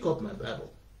 I pick up my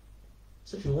Bible.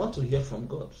 So if you want to hear from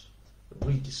God,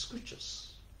 read the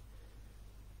scriptures.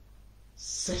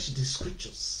 Search the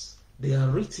scriptures. They are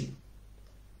written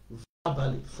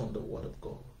verbally from the word of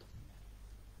God.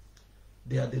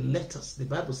 They are the letters. The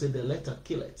Bible says the letter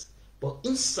killeth, but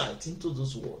insight into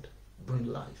those words bring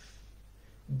life.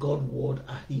 God's word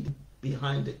are hidden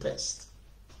behind the text.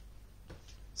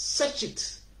 Search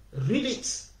it, read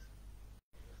it,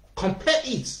 compare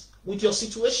it with your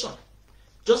situation,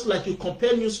 just like you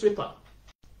compare newspaper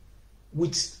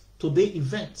with today's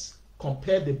events.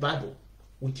 Compare the Bible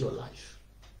with your life.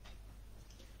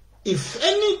 If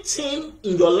anything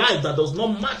in your life that does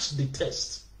not match the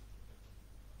text,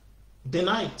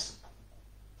 deny it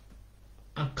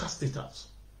and cast it out,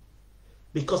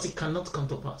 because it cannot come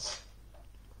to pass.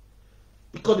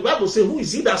 Because the Bible says, who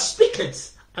is he that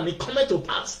speaketh and it cometh to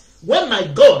pass when my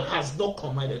God has not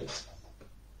commanded it?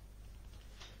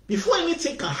 Before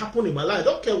anything can happen in my life, I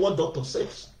don't care what doctor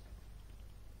says.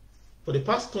 For the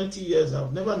past 20 years,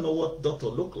 I've never known what doctor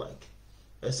look like.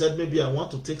 I said maybe I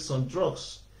want to take some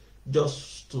drugs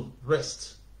just to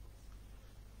rest.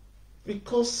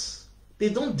 Because they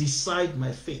don't decide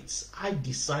my fate. I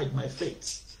decide my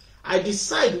fate. I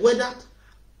decide whether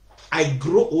I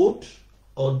grow old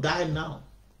or die now.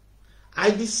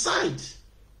 I decide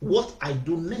what I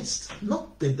do next.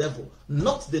 Not the devil,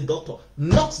 not the doctor,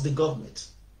 not the government,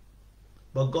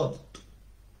 but God.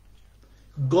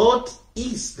 God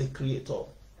is the creator.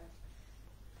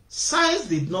 Science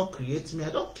did not create me. I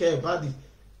don't care about the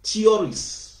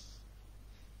theories.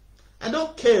 I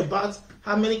don't care about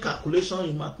how many calculations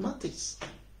in mathematics.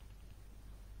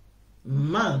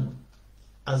 Man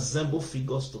assemble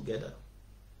figures together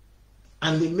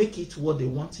and they make it what they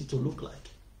want it to look like.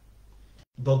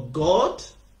 But God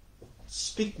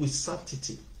speaks with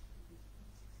certainty.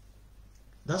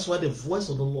 That's why the voice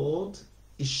of the Lord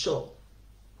is sure.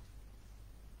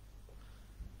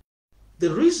 The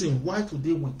reason why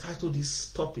today we title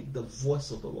this topic, The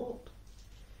Voice of the Lord,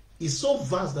 is so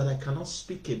vast that I cannot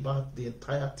speak about the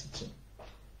entire teaching.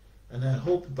 And I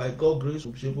hope by God's grace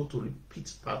we'll be able to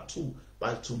repeat part 2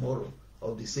 by tomorrow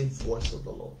of the same voice of the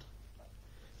Lord.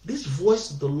 This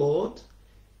voice of the Lord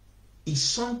is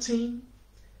something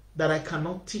that I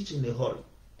cannot teach in a hurry.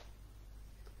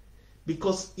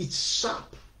 Because it's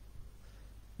sharp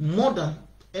more than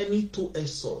any two-edged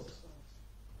sword.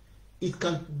 It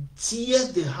can tear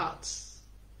the heart,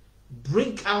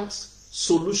 bring out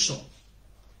solution,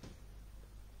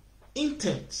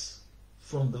 intent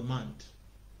from the mind.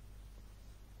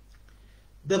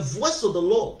 The voice of the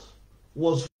Lord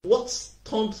was what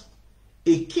turned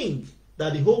a king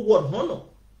that the whole world honored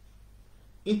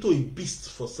into a beast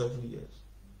for 7 years.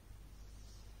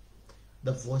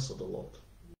 The voice of the Lord.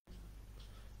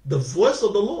 The voice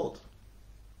of the Lord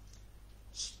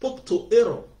spoke to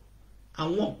Aaron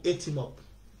and one ate him up.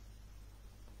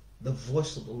 The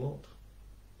voice of the Lord.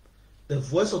 The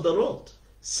voice of the Lord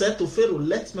said to Pharaoh,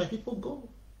 let my people go.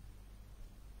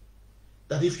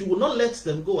 That if you will not let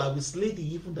them go, I will slay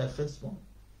thee, even thy firstborn.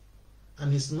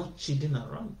 And he's not cheating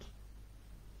around.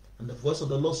 And the voice of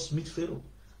the Lord smote Pharaoh,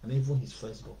 and even his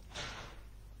firstborn.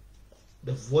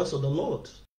 The voice of the Lord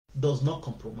does not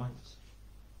compromise.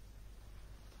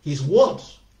 His word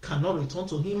cannot return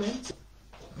to him empty.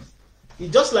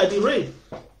 It's just like the rain.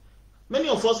 Many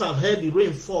of us have heard the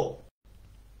rain fall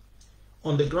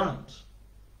on the ground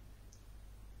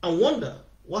and wonder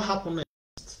what happened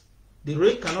next. The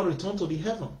rain cannot return to the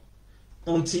heaven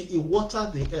until it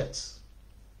waters the earth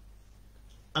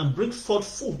and bring forth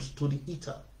food to the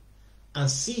eater and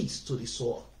seeds to the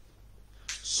sower.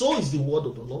 So is the word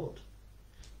of the Lord.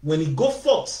 When it goes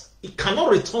forth, it cannot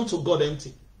return to God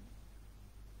empty.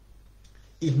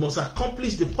 It must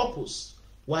accomplish the purpose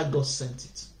why God sent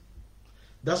it.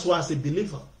 That's why as a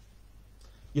believer,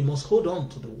 you must hold on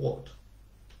to the word.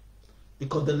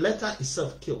 Because the letter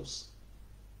itself kills.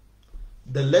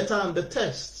 The letter and the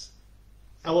text.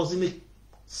 I was in a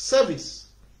service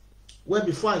where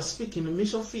before I speak in a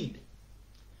mission feed,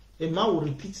 a man will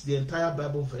repeat the entire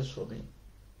Bible verse for me.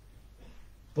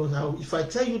 But if I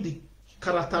tell you the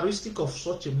characteristic of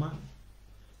such a man,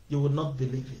 you will not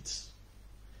believe it.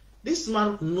 This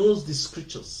man knows the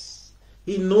scriptures.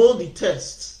 He knows the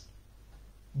text.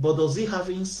 But does he have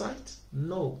insight?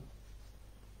 No.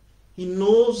 He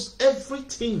knows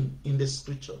everything in the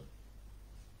scripture.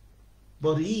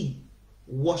 But he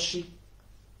worships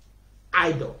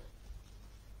idol.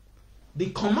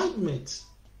 The commandment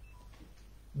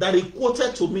that he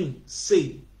quoted to me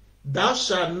say, "Thou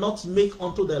shalt not make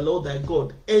unto the Lord thy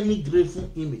God any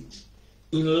graven image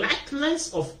in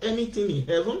likeness of anything in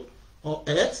heaven or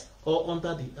earth or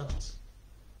under the earth."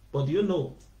 But you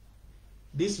know,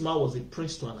 this man was a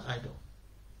prince to an idol.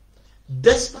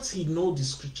 Despite he knows the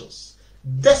scriptures,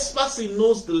 despite he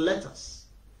knows the letters,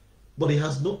 but he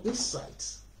has no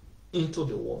insight into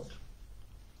the word.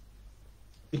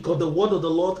 Because the word of the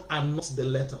Lord are not the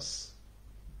letters.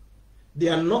 They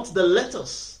are not the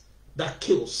letters that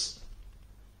kills.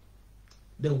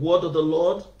 The word of the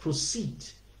Lord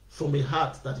proceeds from a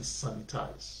heart that is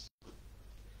sanitized.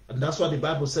 And that's why the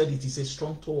Bible said it is a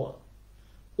strong tower.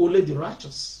 Only the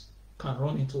righteous can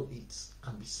run into it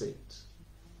and be saved.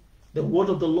 The word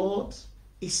of the Lord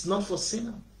is not for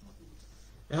sinner.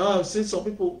 And I've seen some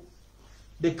people,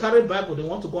 they carry Bible, they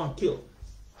want to go and kill.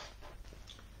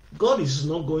 God is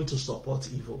not going to support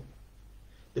evil.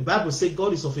 The Bible says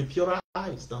God is of a purer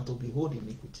eyes than to behold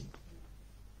iniquity.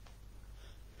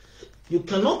 You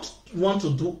cannot want to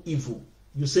do evil.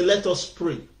 You say, let us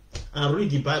pray and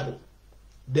read the Bible.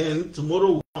 Then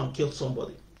tomorrow we'll go and kill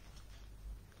somebody.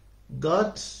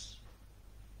 God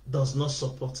does not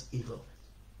support evil.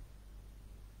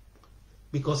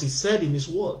 Because he said in his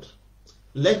word,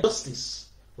 let justice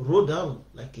roll down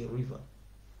like a river.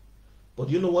 But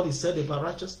you know what he said about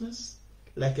righteousness?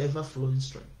 Like ever-flowing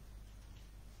stream.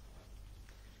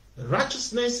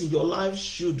 Righteousness in your life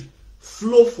should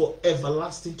flow from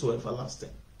everlasting to everlasting.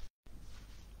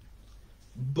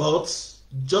 But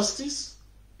justice,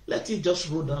 let it just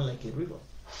roll down like a river.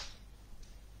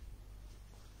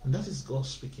 And that is God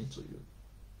speaking to you.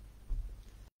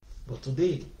 But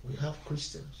today, we have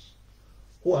Christians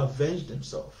who avenge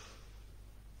themselves.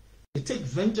 They take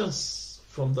vengeance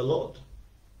from the Lord.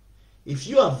 If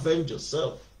you avenge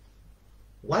yourself,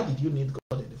 why did you need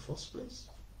God in the first place?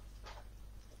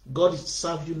 God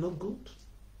serve you no good.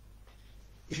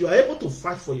 If you are able to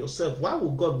fight for yourself, why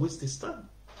will God waste his time?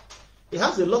 He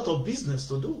has a lot of business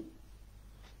to do.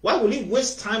 Why will he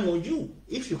waste time on you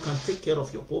if you can take care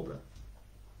of your problem?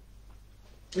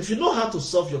 If you know how to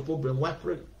solve your problem, why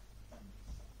pray?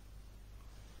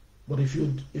 But if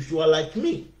you are like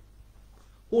me,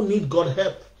 who need God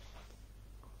help,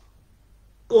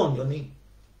 go on your knee.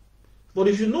 But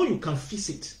if you know you can fix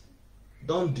it,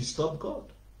 don't disturb God.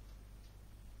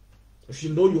 If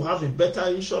you know you have a better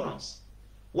insurance,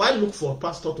 why look for a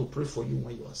pastor to pray for you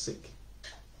when you are sick?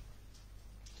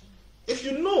 If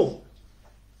you know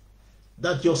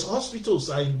that your hospitals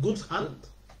are in good hands,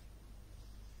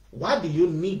 why do you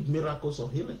need miracles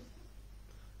of healing?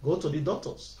 Go to the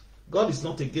doctors. God is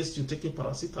not against you taking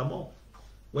paracetamol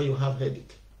when you have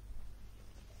headache.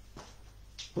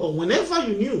 But whenever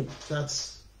you knew that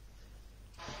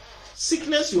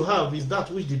sickness you have is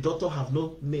that which the doctor have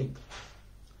no name.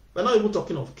 We're not even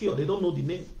talking of cure. They don't know the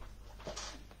name.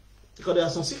 Because there are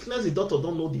some sickness the doctor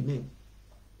don't know the name.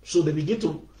 So they begin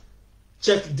to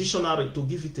check dictionary to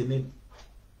give it a name.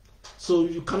 So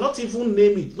you cannot even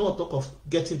name it, not talk of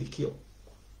getting the cure.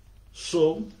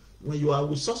 So when you are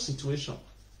with such situation,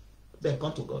 then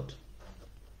come to God.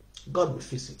 God will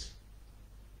fix it.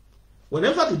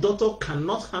 Whenever the doctor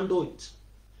cannot handle it,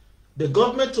 the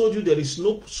government told you there is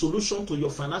no solution to your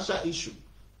financial issue,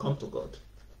 come to God.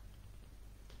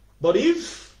 But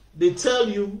if they tell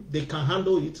you they can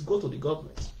handle it, go to the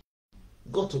government.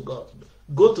 Go to God.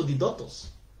 Go to the doctors.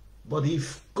 But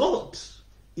if God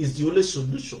is the only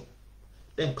solution,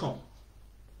 then come.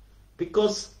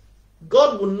 Because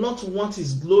God will not want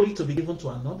his glory to be given to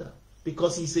another,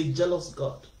 because he's a jealous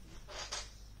God.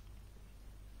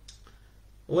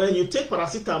 When you take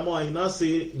paracetamol and you now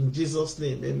say, in Jesus'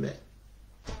 name, amen,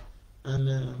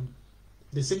 and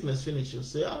the sickness finishes, you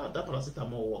say, that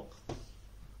paracetamol work.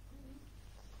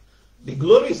 The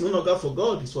glory is no longer for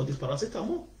God, it's for this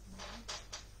paracetamol.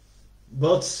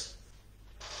 But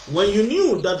when you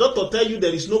knew that doctor tell you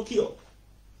there is no cure,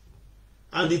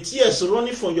 and the tears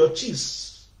running from your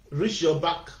cheeks reach your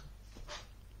back,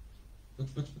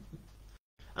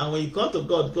 and when you come to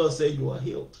God, God said you are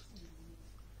healed,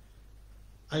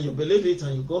 and you believe it,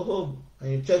 and you go home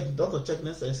and you check, the doctor check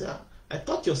next and say, I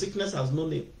thought your sickness has no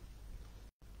name,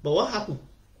 but what happened?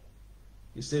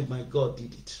 You say, my God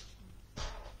did it.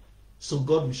 So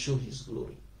God will show his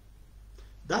glory.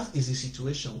 That is the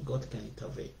situation God can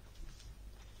intervene.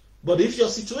 But if your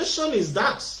situation is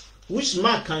that, which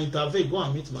man can intervene? Go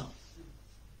and meet man.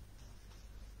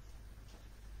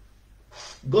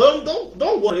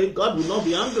 Don't worry, God will not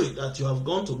be angry that you have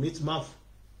gone to meet man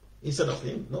instead of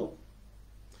him. No.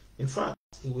 In fact,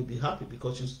 he will be happy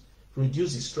because you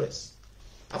reduce his stress.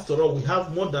 After all, we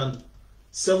have more than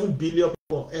 7 billion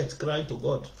people on earth crying to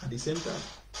God at the same time.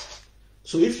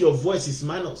 So if your voice is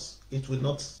minus, it will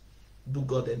not do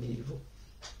God any evil.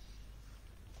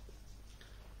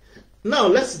 Now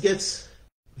let's get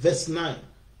verse 9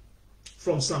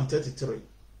 from Psalm 33.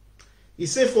 He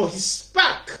said, for he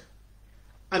spake,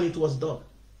 and it was done.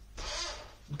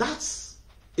 That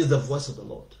is the voice of the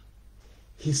Lord.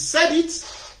 He said it,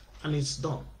 and it's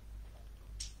done.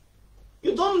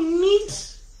 You don't need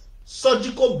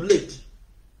surgical blade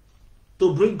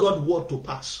to bring God's word to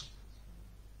pass.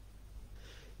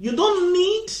 You don't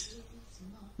need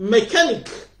mechanic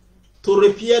to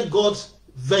repair God's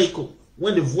vehicle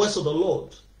when the voice of the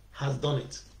Lord has done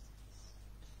it.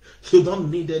 You don't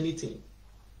need anything.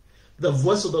 The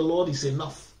voice of the Lord is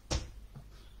enough.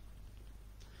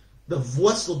 The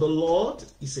voice of the Lord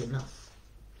is enough.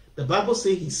 The Bible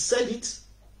says he said it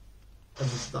and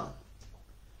it's done.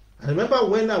 I remember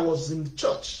when I was in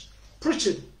church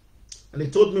preaching, and he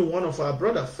told me one of our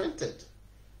brothers fainted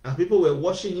and people were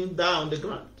washing him down on the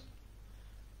ground.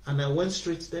 And I went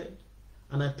straight there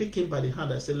and I picked him by the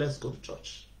hand. I said, let's go to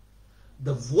church.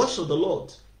 The voice of the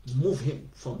Lord moved him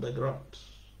from the ground.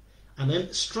 And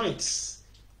then strength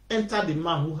entered the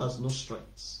man who has no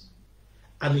strength.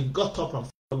 And he got up and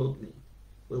followed me.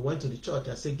 We went to the church.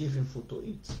 I said, give him food to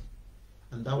eat.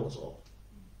 And that was all.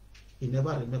 He never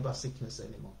remembered sickness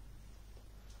anymore.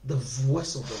 The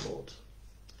voice of the Lord.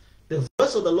 The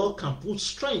voice of the Lord can put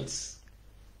strength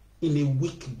in a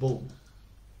weak bone.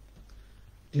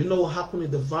 Do you know what happened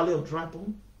in the valley of dry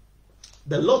bone?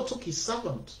 The Lord took his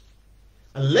servant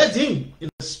and led him in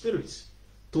the spirit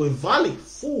to a valley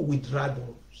full with dry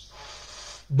bones.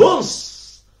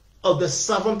 Bones of the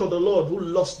servant of the Lord who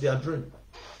lost their dream.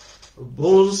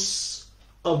 Bones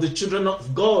of the children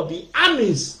of God, the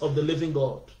armies of the living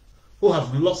God, who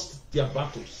have lost their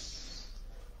battles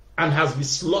and has been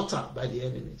slaughtered by the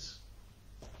enemies.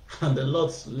 And the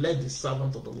Lord led the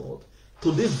servant of the Lord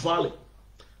to this valley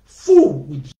full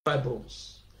with dry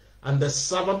bones. And the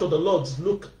servant of the Lord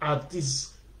looked at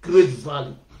this great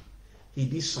valley. He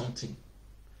did something.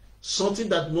 Something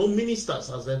that no minister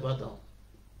has ever done.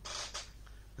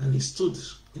 And he stood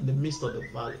in the midst of the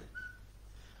valley.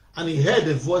 And he heard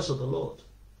the voice of the Lord.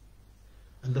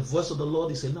 And the voice of the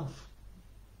Lord is enough.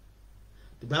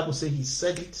 The Bible says he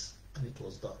said it and it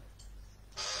was done.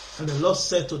 And the Lord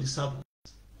said to the servant,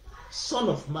 Son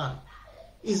of man,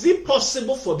 is it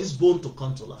possible for this bone to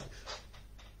come to life?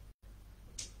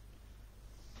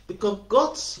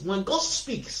 Because when God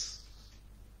speaks,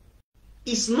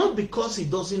 it's not because he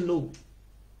doesn't know.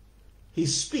 He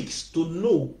speaks to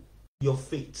know your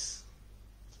faith.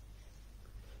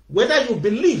 Whether you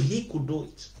believe he could do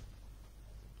it.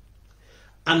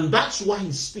 And that's why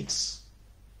he speaks.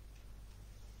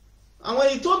 And when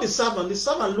he told the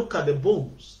servant looked at the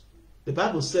bones. The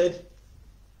Bible said,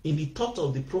 in the thought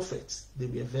of the prophets, they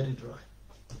were very dry.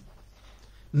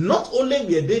 Not only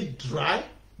were they dry,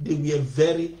 they were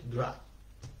very dry.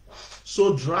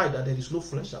 So dry that there is no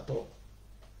flesh at all.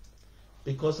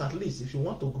 Because at least if you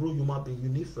want to grow human being, you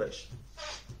need flesh.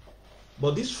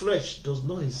 But this flesh does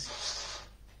not exist.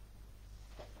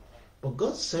 But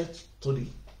God said to the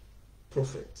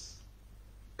prophets,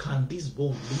 can this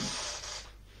bone live?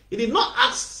 He did not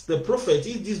ask the prophet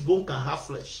if this bone can have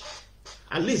flesh.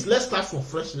 At least let's start from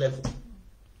flesh level.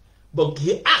 But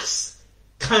he asked,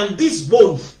 can this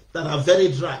bone that are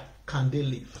very dry, can they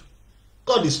live?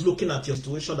 God is looking at your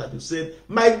situation that you said,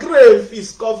 my grave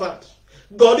is covered.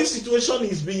 God, this situation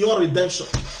is beyond redemption.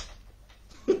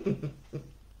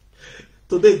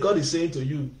 Today, God is saying to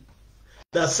you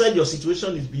that said your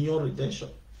situation is beyond redemption,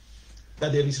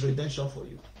 that there is redemption for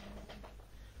you.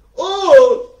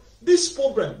 Oh, this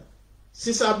problem.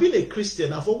 Since I've been a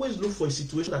Christian, I've always looked for a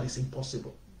situation that is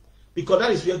impossible. Because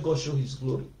that is where God shows his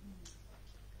glory.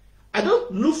 I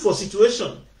don't look for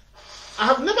situation. I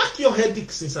have never cured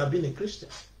headaches since I've been a Christian.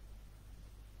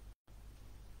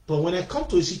 But when I come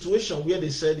to a situation where they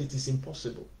said it is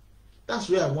impossible, that's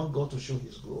where I want God to show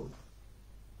his glory.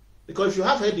 Because if you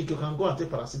have headache, you can go and take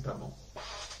paracetamol.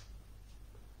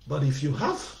 But if you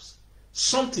have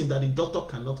something that the doctor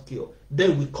cannot cure,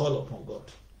 then we call upon God.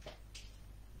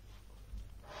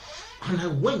 And I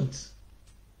went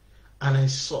and I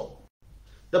saw.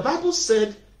 The Bible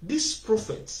said these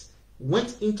prophets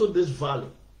went into this valley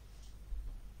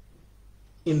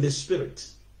in the spirit.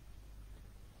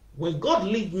 When God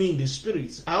lead me in the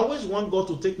spirit, I always want God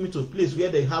to take me to a place where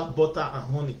they have butter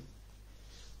and honey,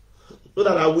 so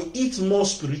that I will eat more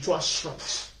spiritual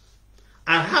strength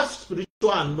and have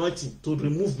spiritual anointing to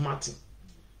remove Martin.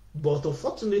 But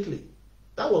unfortunately,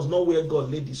 that was not where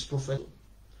God laid his prophet.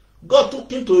 God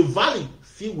took him to a valley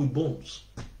filled with bones.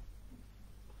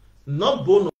 Not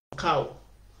bone of cow,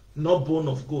 not bone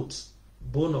of goat,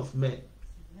 bone of men.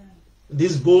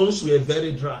 These bones were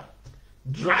very dry.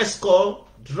 Dry skull,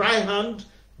 dry hand,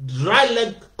 dry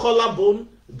leg, collarbone,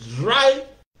 dry,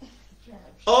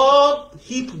 all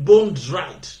hip bone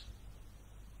dried.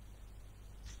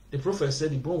 The prophet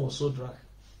said the bone was so dry.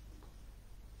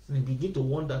 And he began to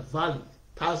wonder, valley,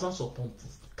 thousands upon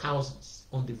thousands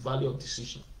on the valley of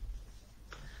decision.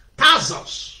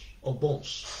 Thousands of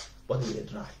bones, but they were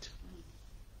dried.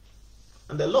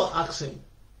 And the Lord asked him,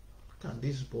 can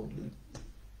this bone live?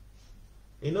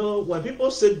 You know, when people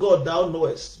say, God, thou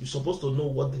knowest, you're supposed to know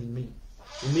what they mean.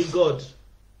 You mean, God,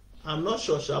 I'm not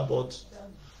sure, but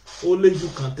only you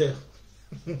can tell.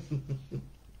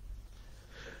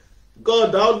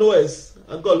 God, thou knowest.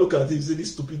 And God look at him and say,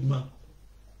 this stupid man.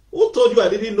 Who told you I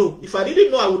didn't know? If I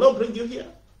didn't know, I would not bring you here.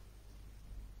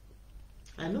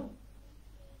 I know.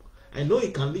 I know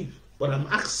you can live, but I'm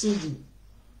asking you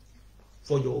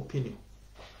for your opinion.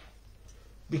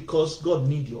 Because God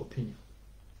needs your opinion.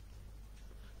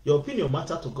 Your opinion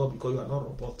matters to God because you are not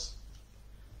robots.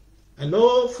 I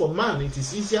know for man it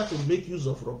is easier to make use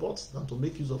of robots than to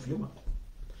make use of human.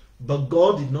 But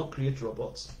God did not create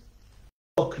robots.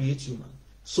 God created human.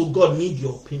 So God needs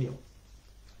your opinion.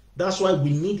 That's why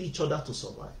we need each other to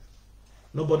survive.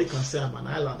 Nobody can say I'm an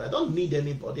island. I don't need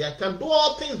anybody. I can do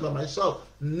all things by myself.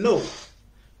 No.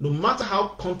 No matter how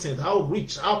content, how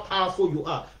rich, how powerful you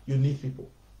are, you need people.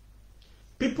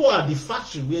 People are the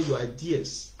factory where your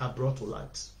ideas are brought to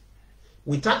light.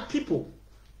 Without people,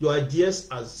 your ideas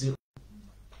are zero.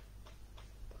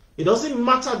 It doesn't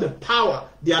matter the power,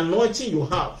 the anointing you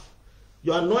have.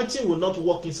 Your anointing will not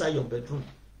work inside your bedroom.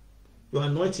 Your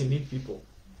anointing needs people.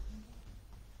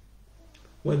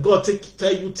 When God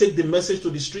tell you take the message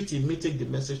to the street, He may take the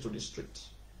message to the street.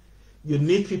 You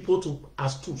need people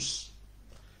as tools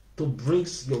to bring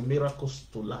your miracles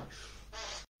to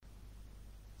life.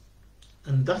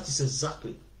 And that is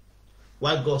exactly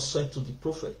why God said to the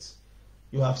prophet,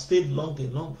 you have stayed long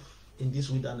enough in this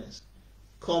wilderness.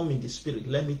 Come in the spirit.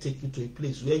 Let me take you to a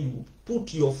place where you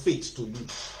put your faith to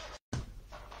use.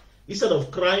 Instead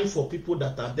of crying for people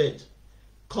that are dead,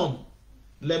 come,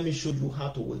 let me show you how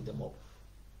to wake them up.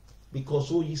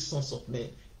 Because, oh, ye sons of men,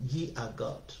 ye are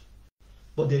God.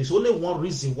 But there is only one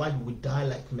reason why you will die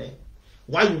like men.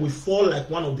 Why you will fall like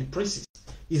one of the princes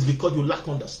is because you lack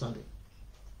understanding.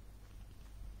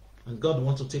 And God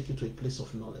wants to take you to a place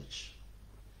of knowledge.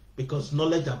 Because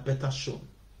knowledge are better shown.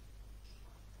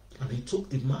 And He took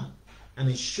the man and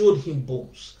He showed him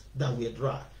bones that were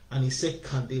dry. And He said,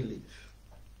 can they live?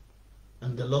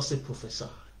 And the Lord said, prophesy.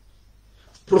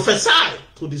 Prophesy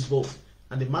to this bone.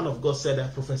 And the man of God said, I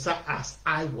prophesy as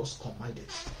I was commanded.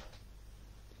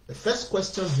 The first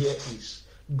question here is,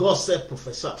 God said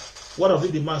prophesy. What of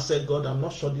it? The man said, God, I'm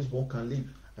not sure this bone can live.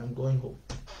 I'm going home.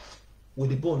 Will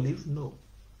the bone live? No.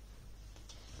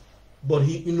 But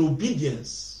he, in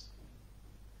obedience,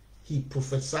 he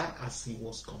prophesied as he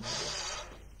was commanded.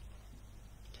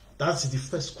 That's the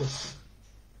first question.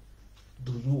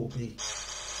 Do you obey?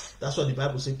 That's what the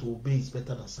Bible says, to obey is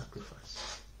better than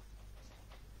sacrifice.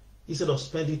 Instead of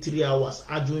spending 3 hours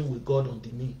arguing with God on the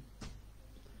knee,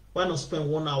 why not spend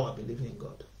 1 hour believing in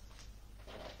God?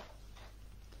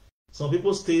 Some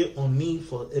people stay on knee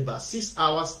for about 6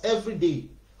 hours every day.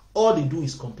 All they do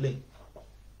is complain.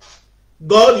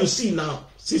 God, you see now,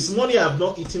 Since morning, I have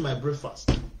not eaten my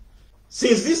breakfast.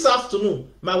 Since this afternoon,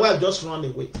 my wife just ran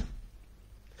away.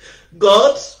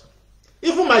 God,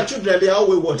 even my children, they are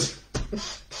wayward.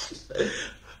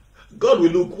 God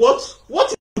will look, what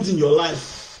is good in your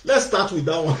life? Let's start with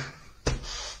that one.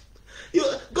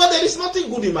 God, there is nothing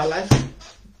good in my life.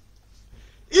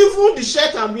 Even the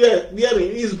shirt I'm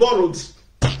wearing is borrowed.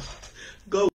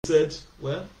 God said,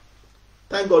 well,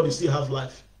 thank God you still have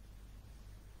life.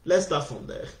 Let's start from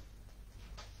there.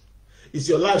 Is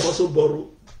your life also borrowed?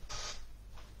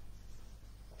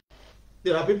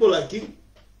 There are people like you.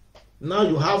 Now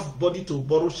you have body to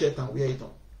borrow shirt and wear it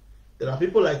on. There are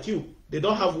people like you. They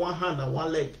don't have one hand and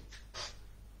one leg.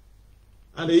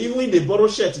 And even if they borrow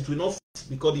shirt, it will not fit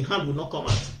because the hand will not come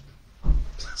out.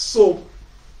 So,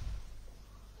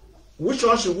 which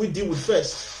one should we deal with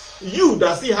first? You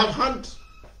that still have hand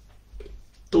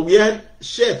to wear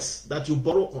shirts that you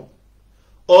borrow on,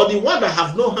 or the one that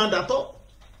have no hand at all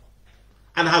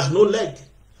and has no leg,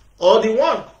 or the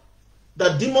one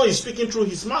that demon is speaking through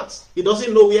his mouth, he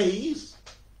doesn't know where he is.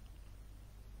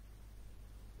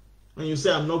 And you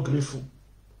say, I'm not grateful.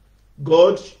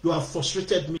 God, you have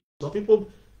frustrated me. Some people,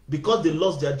 because they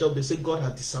lost their job, they say God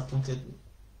has disappointed me.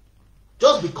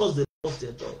 Just because they lost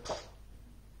their job.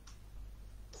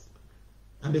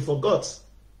 And they forgot.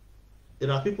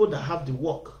 There are people that have the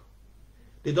work.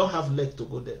 They don't have leg to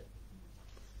go there.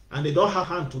 And they don't have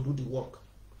hand to do the work.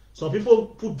 Some people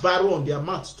put barrow on their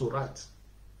mouth to write.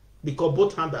 Because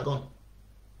both hands are gone.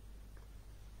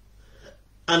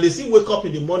 And they still wake up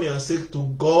in the morning and say,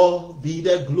 to God be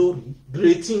the glory.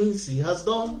 Great things he has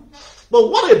done. But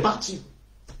what about you?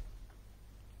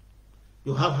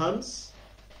 You have hands.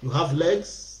 You have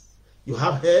legs. You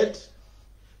have head.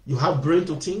 You have brain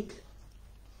to think.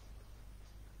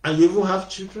 And you even have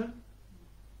children.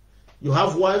 You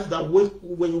have wife that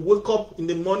when you wake up in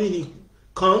the morning, he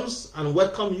comes and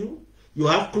welcome you. You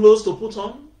have clothes to put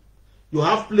on. You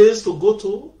have place to go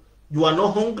to. You are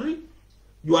not hungry.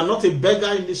 You are not a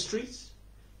beggar in the streets.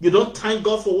 You don't thank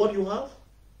God for what you have.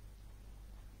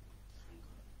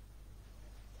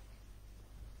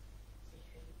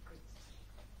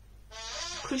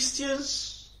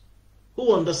 Christians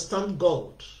who understand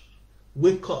God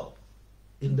wake up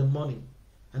in the morning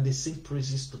and they sing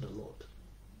praises to the Lord.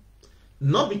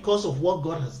 Not because of what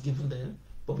God has given them,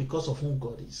 but because of who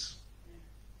God is.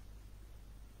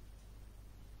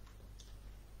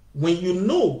 When you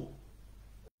know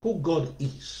who God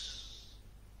is,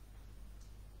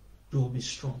 you will be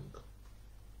strong.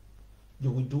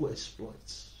 You will do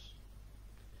exploits.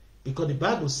 Because the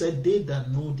Bible said, they that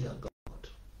know their God.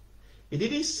 It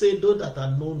didn't say those that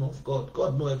are known of God.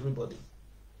 God knows everybody.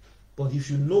 But if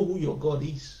you know who your God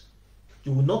is,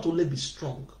 you will not only be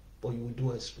strong, but you will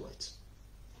do exploits.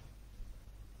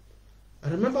 I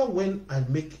remember when I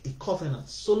make a covenant,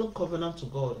 solemn covenant to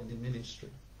God in the ministry.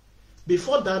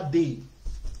 Before that day,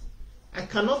 I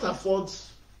cannot afford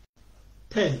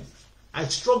 10. I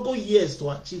struggle years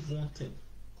to achieve one thing.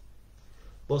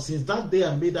 But since that day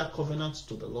I made that covenant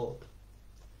to the Lord,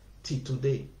 till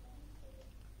today,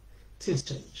 things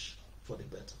change for the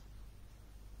better.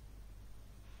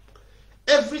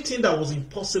 Everything that was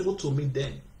impossible to me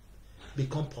then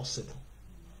become possible.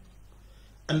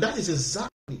 And that is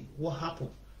exactly what happens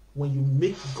when you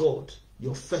make God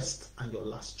your first and your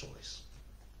last choice.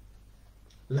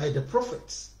 Like the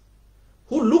prophets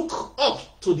who look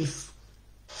up to the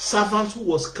servant who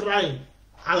was crying,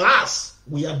 alas,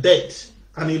 we are dead.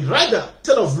 And he rather,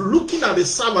 instead of looking at the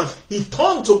servant, he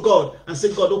turned to God and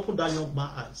said, God, open that young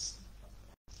man's eyes.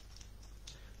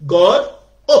 God,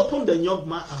 open the young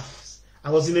man's eyes. I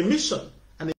was in a mission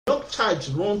and a young child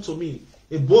ran to me,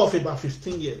 a boy of about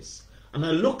 15 years. And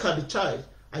I look at the child,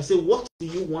 I say, what do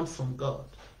you want from God?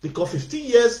 Because 15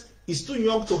 years is too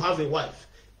young to have a wife.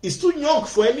 It's too young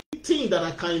for anything that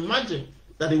I can imagine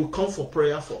that he will come for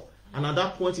prayer for. And at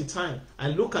that point in time, I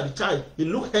look at the child, he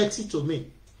looked healthy to me.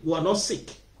 You are not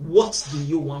sick. What do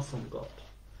you want from God?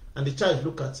 And the child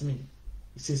looked at me.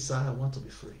 He says, sir, I want to be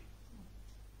free.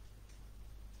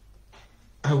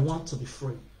 I want to be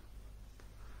free.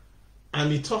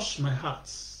 And it touched my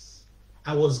heart.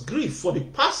 I was grieved for the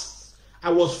past. I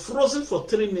was frozen for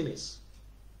 3 minutes.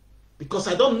 Because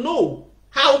I don't know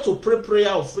how to pray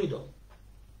prayer of freedom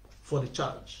for the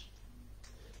church.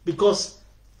 Because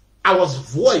I was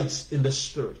void in the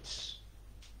spirit.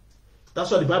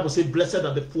 That's why the Bible says, blessed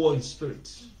are the poor in spirit,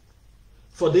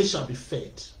 for they shall be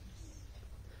fed.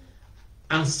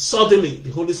 And suddenly, the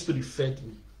Holy Spirit fed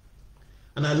me.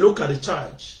 And I look at the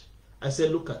child. I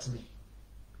said, look at me.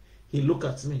 He looked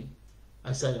at me.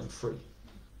 I said, I am free.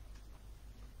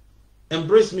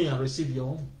 Embrace me and receive your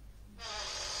own.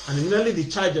 And immediately the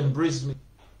child embraced me.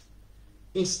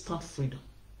 instant freedom.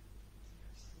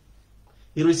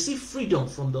 He received freedom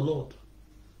from the Lord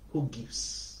who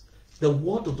gives. The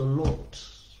word of the Lord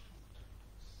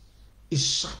is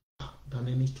sharper than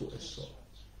any two-edged sword.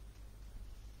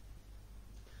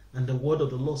 And the word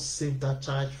of the Lord saved that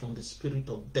child from the spirit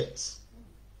of death.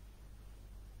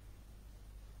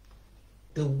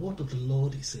 The word of the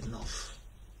Lord is enough.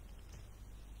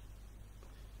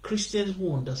 Christians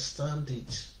who understand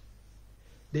it,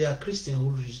 they are Christians who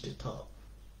reach the top.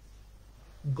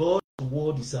 God's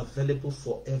word is available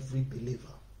for every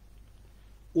believer.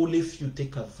 Only if you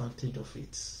take advantage of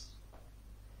it.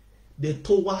 The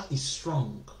tower is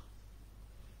strong,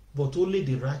 but only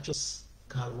the righteous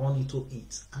can run into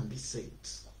it and be saved.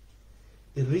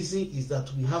 The reason is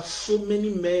that we have so many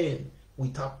men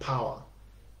without power.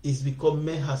 It's because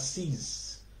men have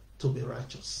ceased to be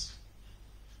righteous.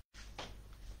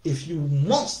 If you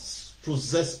must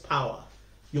possess power,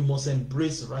 you must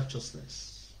embrace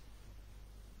righteousness.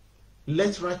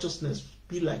 Let righteousness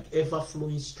be like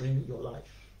ever-flowing stream in your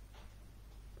life.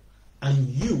 And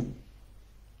you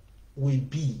will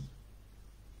be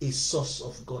a source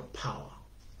of God's power.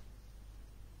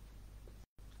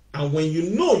 And when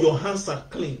you know your hands are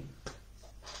clean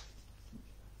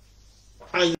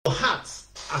and your hearts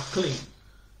are clean,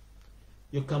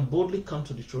 you can boldly come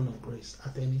to the throne of grace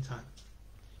at any time.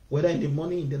 Whether in the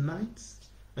morning, in the night,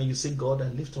 and you say, God, I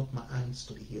lift up my hands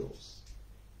to the hills.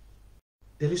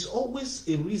 There is always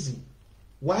a reason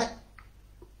why,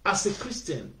 as a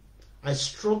Christian, I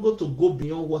struggle to go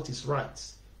beyond what is right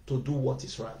to do what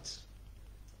is right.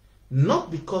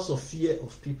 Not because of fear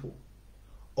of people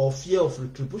or fear of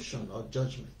retribution or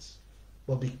judgment,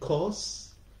 but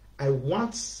because I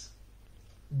want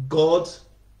God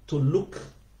to look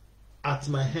at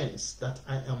my hands that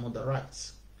I am on the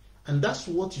right. And that's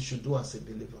what you should do as a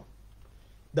believer.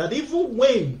 That even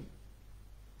when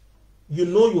you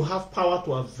know you have power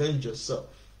to avenge yourself,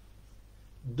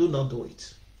 do not do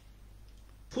it.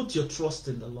 Put your trust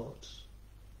in the Lord.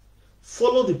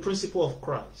 Follow the principle of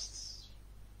Christ.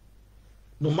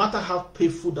 No matter how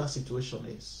painful that situation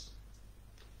is,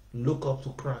 look up to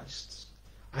Christ.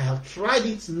 I have tried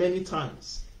it many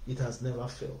times. It has never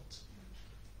failed.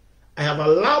 I have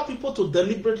allowed people to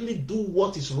deliberately do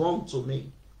what is wrong to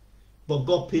me, but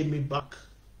God paid me back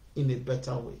in a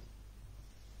better way.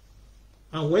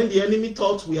 And when the enemy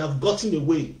thought we have gotten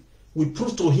away, we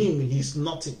proved to him he is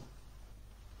nothing.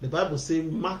 The Bible says,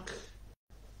 mark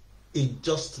a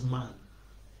just man.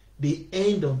 The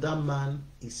end of that man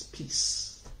is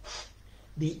peace.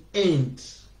 The end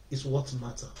is what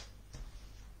matters.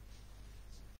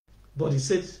 But he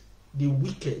said, the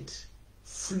wicked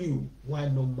flew while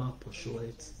no man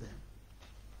pursued them.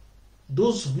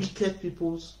 Those wicked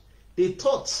peoples, they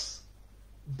thought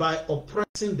by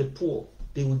oppressing the poor,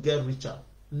 they will get richer.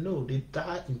 No, they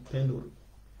die in penury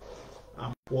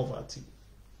and poverty.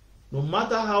 No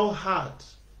matter how hard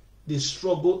they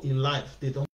struggle in life, they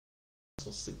don't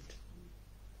succeed.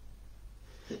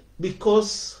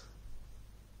 Because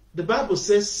the Bible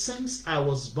says, since I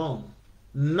was born,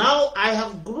 now I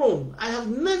have grown. I have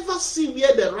never seen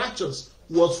where the righteous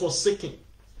was forsaken.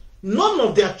 None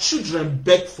of their children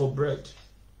beg for bread.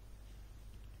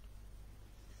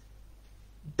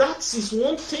 That is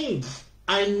one thing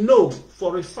I know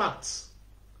for a fact.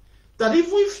 That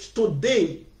even if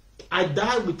today I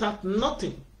die without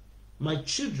nothing, my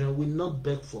children will not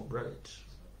beg for bread.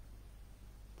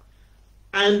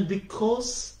 And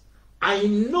because I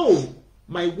know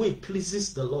my way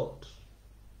pleases the Lord.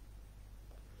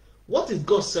 What did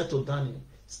God say to Daniel?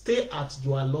 Stay at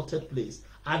your allotted place.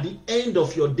 At the end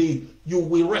of your day, you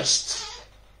will rest.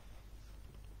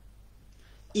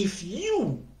 If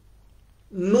you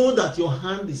know that your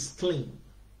hand is clean,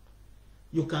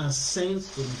 you can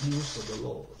sense the hills of the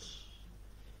Lord.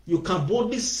 You can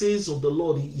boldly say of the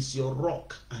Lord, He is your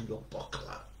rock and your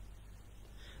buckler.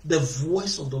 The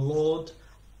voice of the Lord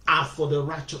are for the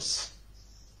righteous.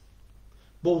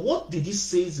 But what did He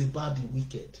say about the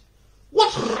wicked?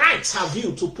 What rights have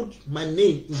you to put my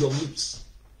name in your lips?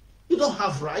 You don't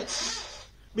have rights.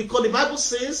 Because the Bible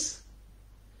says,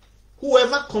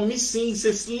 whoever commits sin is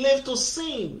a slave to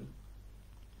sin.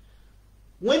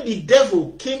 When the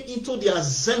devil came into the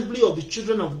assembly of the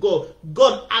children of God,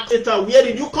 God asked Satan, where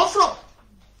did you come from?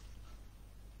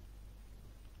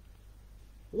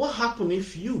 What happened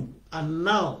if you are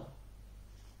now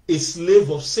a slave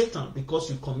of Satan because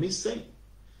you commit sin?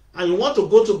 And you want to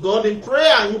go to God in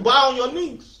prayer and you bow on your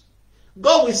knees.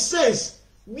 God will say,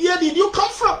 where did you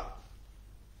come from?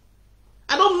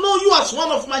 I don't know you as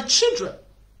one of my children.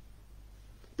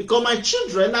 Because my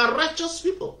children are righteous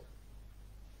people.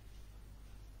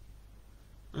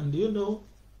 And you know,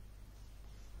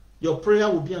 your prayer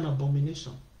will be an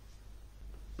abomination.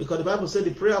 Because the Bible said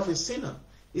the prayer of a sinner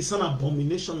is an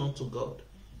abomination unto God.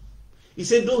 He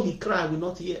said, though he cry, I will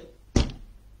not hear.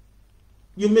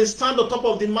 You may stand on top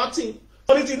of the mountain.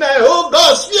 Oh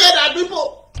God, spare that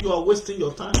people. You are wasting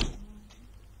your time.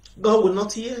 God will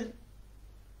not hear.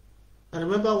 I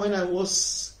remember when I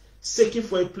was seeking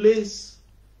for a place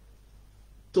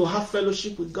to have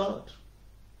fellowship with God.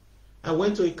 I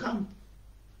went to a camp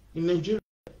in Nigeria.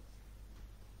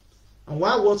 And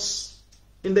while I was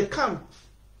in the camp,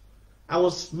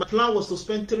 my plan was to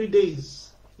spend 3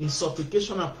 days in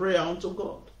supplication and prayer unto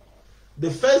God.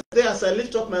 The first day as I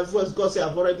lift up my voice, God said,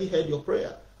 I've already heard your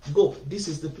prayer. Go, this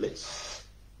is the place.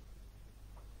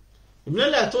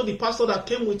 Immediately I told the pastor that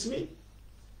came with me.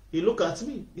 He looked at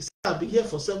me. He said, I've been here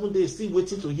for 7 days, still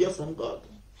waiting to hear from God.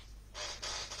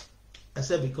 I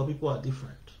said, because people are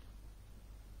different.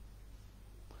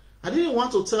 I didn't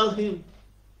want to tell him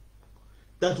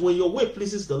that when your way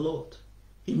pleases the Lord,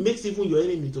 He makes even your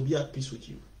enemy to be at peace with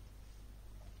you.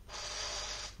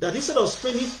 That instead of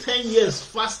spending 10 years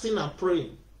fasting and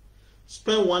praying,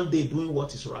 spend 1 day doing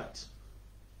what is right.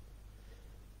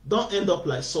 Don't end up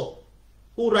like Saul,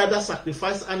 who rather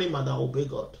sacrifice animal than obey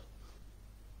God.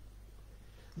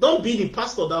 Don't be the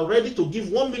pastor that is ready to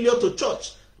give 1 million to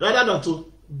church rather than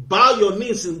to bow your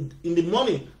knees in the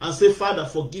morning and say, Father,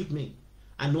 forgive me.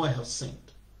 I know I have sinned.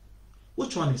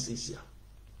 Which one is easier?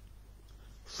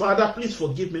 Father, please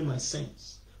forgive me my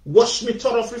sins. Wash me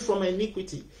thoroughly from my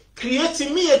iniquity. Create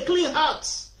in me a clean heart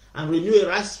and renew a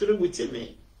right spirit within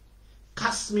me.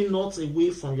 Cast me not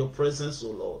away from your presence, O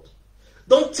Lord.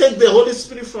 Don't take the Holy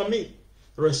Spirit from me.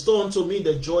 Restore unto me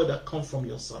the joy that comes from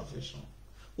your salvation.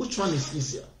 Which one is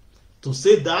easier? To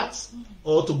say that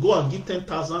or to go and give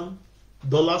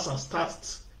 $10,000 as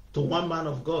tax to one man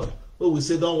of God who will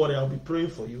say, don't worry, I'll be praying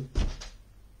for you.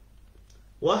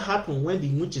 What happened when the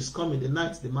witches come in the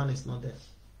night, the man is not there?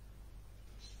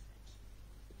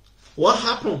 What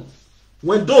happened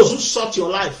when those who sought your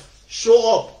life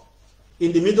show up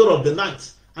in the middle of the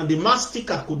night and the mass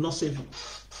sticker could not save you?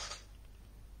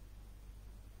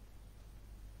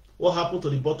 What happened to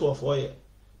the bottle of oil?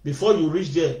 Before you reach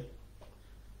there,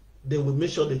 they will make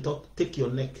sure they take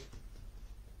your neck.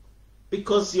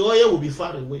 Because the oil will be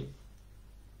far away.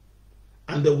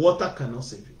 And the water cannot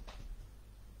save you.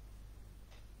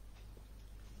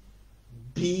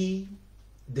 Be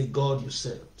the God you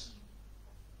served.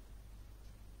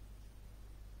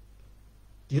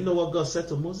 Do you know what God said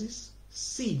to Moses?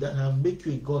 See that I make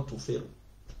you a God to Pharaoh.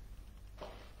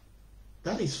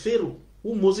 That is Pharaoh,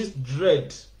 who Moses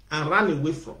dreaded and ran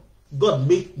away from. God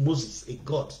made Moses a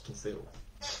God to Pharaoh.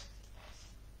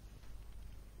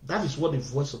 That is what the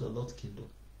voice of the Lord can do.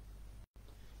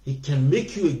 He can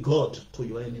make you a God to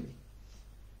your enemy.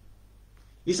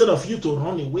 Instead of you to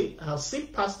run away, I have seen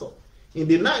pastor in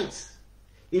the night.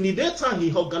 In the daytime,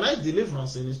 he organized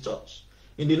deliverance in his church.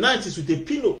 In the night, he's with a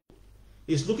pillow.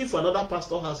 He's looking for another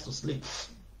pastor house to sleep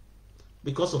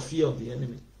because of fear of the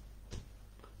enemy.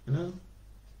 You know?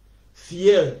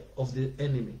 Fear of the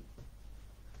enemy.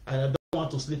 And I don't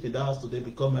want to sleep in that house today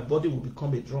because my body will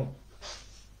become a drum.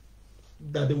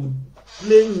 That they will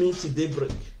play me till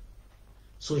daybreak.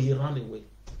 So he ran away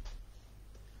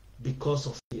because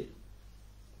of fear.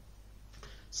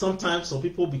 Sometimes some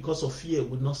people, because of fear,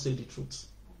 will not say the truth.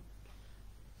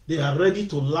 They are ready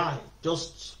to lie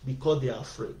just because they are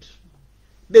afraid.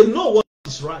 They know what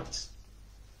is right,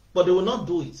 but they will not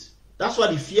do it. That's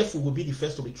why the fearful will be the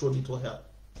first to be thrown into hell.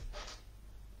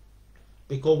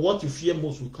 Because what you fear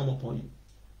most will come upon you.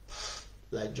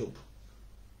 Like Job.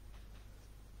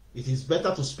 It is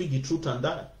better to speak the truth and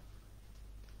die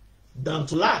than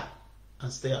to lie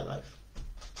and stay alive.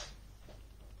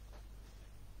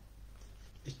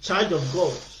 The child of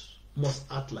God must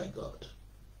act like God.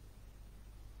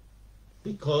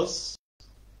 Because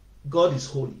God is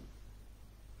holy.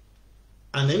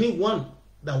 And anyone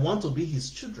that wants to be his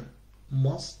children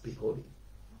must be holy.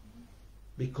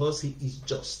 Because he is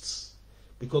just.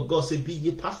 Because God said, be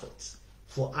ye perfect.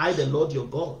 For I, the Lord your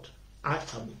God, I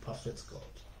am a perfect God.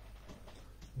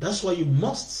 That's why you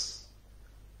must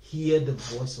hear the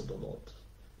voice of the Lord.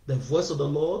 The voice of the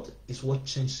Lord is what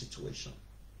changes situation.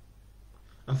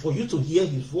 And for you to hear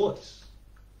his voice,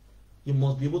 you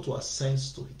must be able to ascend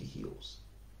to the hills.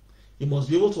 You must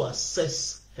be able to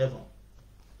access heaven.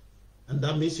 And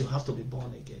that means you have to be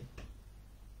born again.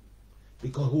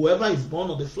 Because whoever is born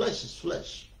of the flesh is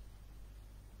flesh.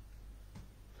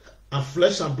 And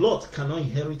flesh and blood cannot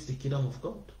inherit the kingdom of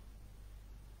God.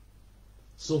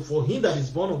 So for him that is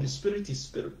born of the Spirit is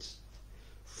spirit.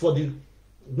 For the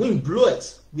wind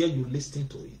bloweth where you listen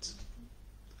to it.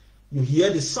 You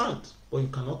hear the sound, but you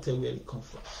cannot tell where it comes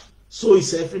from. So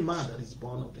is every man that is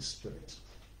born of the Spirit.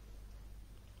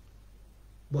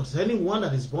 But anyone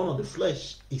that is born of the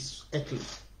flesh is earthly.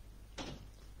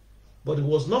 But it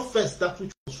was not first that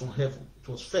which was from heaven. It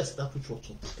was first that which was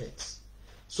from the earth.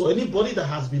 So anybody that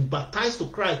has been baptized to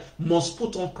Christ must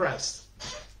put on Christ.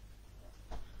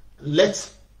 Let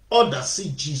others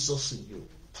see Jesus in you.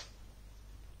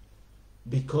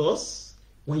 Because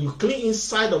when you clean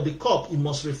inside of the cup, it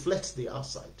must reflect the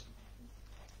outside.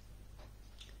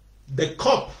 The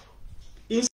cup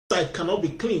inside cannot be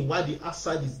clean while the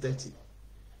outside is dirty.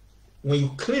 When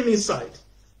you clean inside,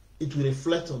 it will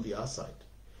reflect on the outside.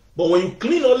 But when you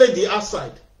clean only the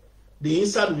outside, the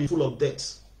inside will be full of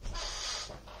dirt.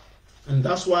 And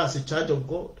that's why, as a child of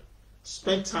God,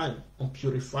 spend time on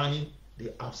purifying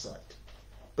the outside.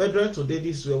 Brethren, today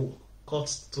this is where we'll cut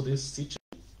to this teaching.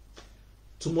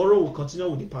 Tomorrow we'll continue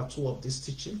with the part 2 of this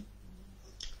teaching.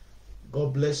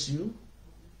 God bless you.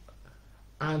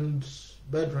 And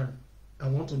brethren, I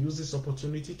want to use this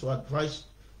opportunity to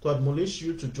admonish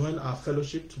you to join our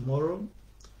fellowship tomorrow.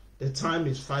 The time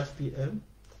is 5 p.m.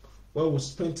 where we'll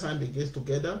spend time again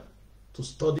together to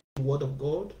study the Word of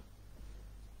God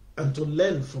and to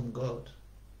learn from God.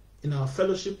 In our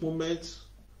fellowship moment,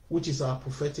 which is our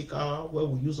prophetic hour, where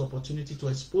we use opportunity to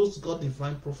expose God's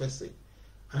divine prophecy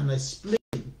and explain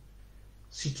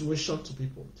situation to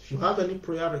people. If you have any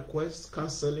prayer requests,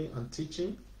 counseling, and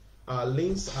teaching, our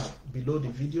links are below the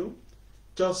video.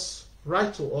 Just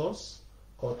write to us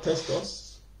or text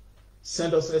us,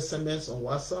 send us SMS on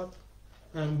WhatsApp,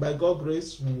 and by God's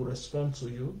grace, we will respond to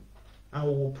you and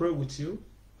we will pray with you.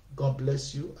 God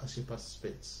bless you as you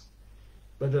participate.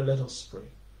 Brethren, let us pray.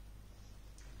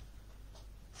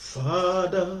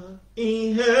 Father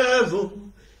in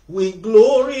heaven, we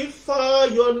glorify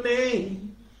your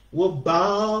name. We'll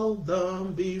bow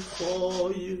down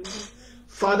before you.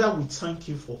 Father, we thank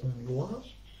you for whom you are.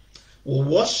 We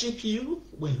worship you.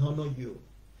 We honor you.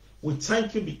 We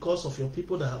thank you because of your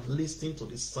people that have listened to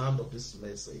the sound of this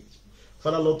message.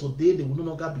 Father, Lord, today they will no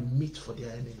longer be meat for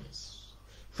their enemies.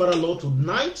 Father, Lord,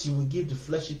 tonight you will give the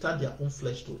flesh eater their own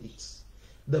flesh to eat.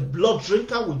 The blood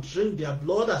drinker will drink their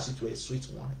blood as it were a sweet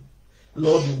wine.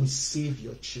 Lord, you will save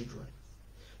your children.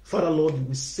 Father, Lord, you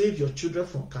will save your children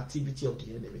from captivity of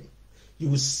the enemy. You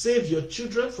will save your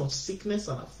children from sickness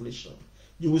and affliction.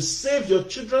 You will save your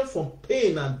children from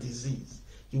pain and disease.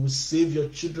 You will save your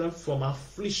children from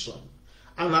affliction.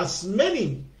 And as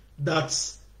many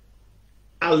that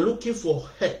are looking for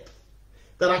help,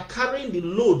 that are carrying the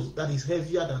load that is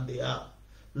heavier than they are,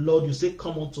 Lord, you say,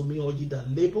 come unto me, all ye that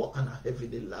labor and are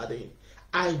heavily laden.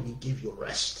 I will give you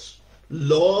rest.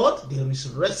 Lord, there is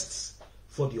rest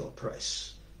for the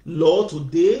oppressed. Lord,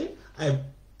 today I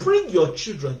bring your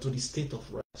children to the state of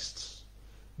rest.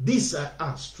 This I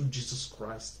ask through Jesus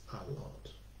Christ our Lord.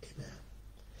 Amen.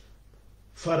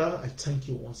 Father, I thank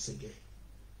you once again.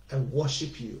 I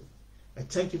worship you. I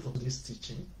thank you for this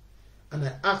teaching. And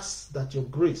I ask that your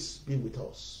grace be with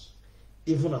us,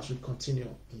 even as we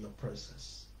continue in your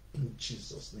presence. In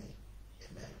Jesus' name,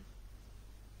 amen.